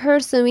that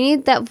person. We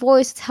need that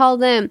voice to tell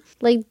them,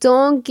 like,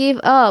 don't give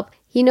up.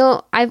 You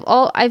know, I've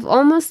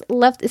almost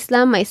left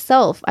Islam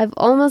myself.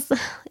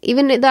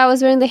 Even though I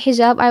was wearing the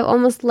hijab, I've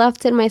almost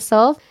left it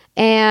myself,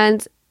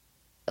 and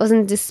I was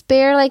in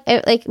despair,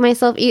 like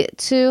myself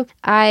too.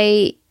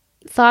 I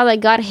thought like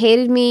God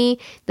hated me,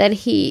 that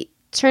He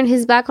turned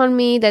His back on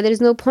me, that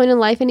there's no point in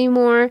life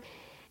anymore.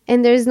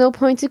 And there's no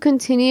point to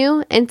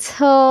continue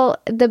until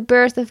the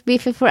birth of Be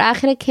Fit for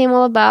Akhirah came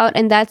all about.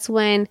 And that's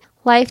when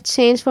life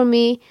changed for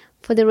me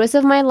for the rest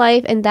of my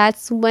life. And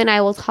that's when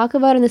I will talk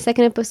about in the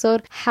second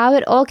episode how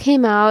it all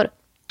came out,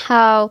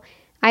 how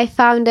I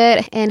found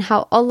it, and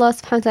how Allah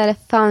subhanahu wa ta'ala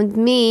found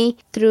me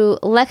through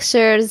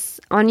lectures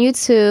on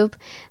YouTube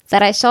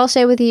that I shall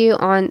share with you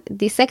on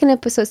the second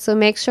episode. So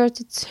make sure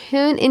to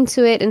tune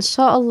into it,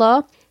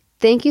 inshallah.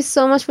 Thank you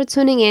so much for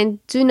tuning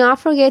in. Do not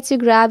forget to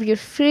grab your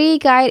free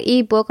guide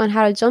ebook on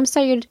how to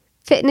jumpstart your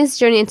fitness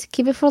journey and to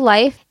keep it for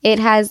life. It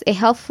has a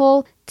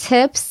helpful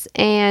tips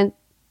and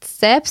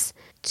steps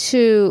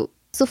to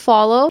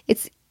follow.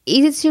 It's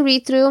easy to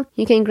read through.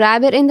 You can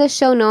grab it in the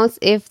show notes.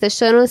 If the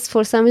show notes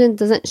for some reason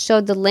doesn't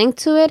show the link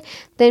to it,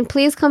 then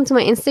please come to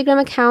my Instagram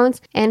account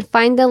and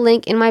find the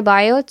link in my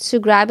bio to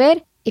grab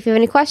it. If you have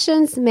any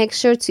questions, make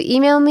sure to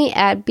email me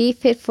at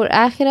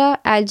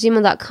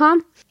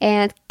befitforakhira@gmail.com.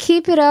 And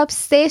keep it up.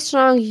 Stay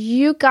strong.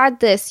 You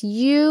got this.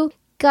 You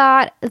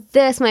got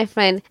this, my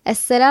friend.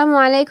 Assalamu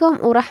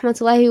alaikum wa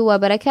rahmatullahi wa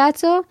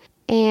barakatuh.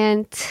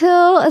 And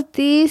till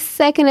the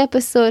second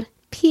episode,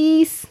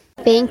 peace.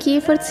 Thank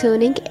you for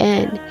tuning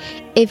in.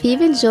 If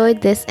you've enjoyed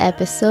this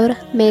episode,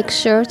 make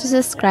sure to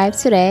subscribe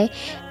today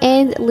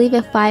and leave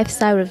a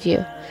 5-star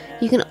review.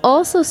 You can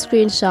also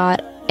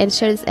screenshot and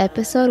share this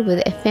episode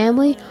with a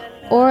family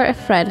or a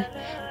friend.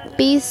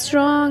 Be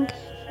strong,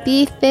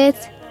 be fit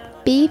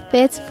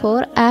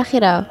for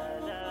Akhirah.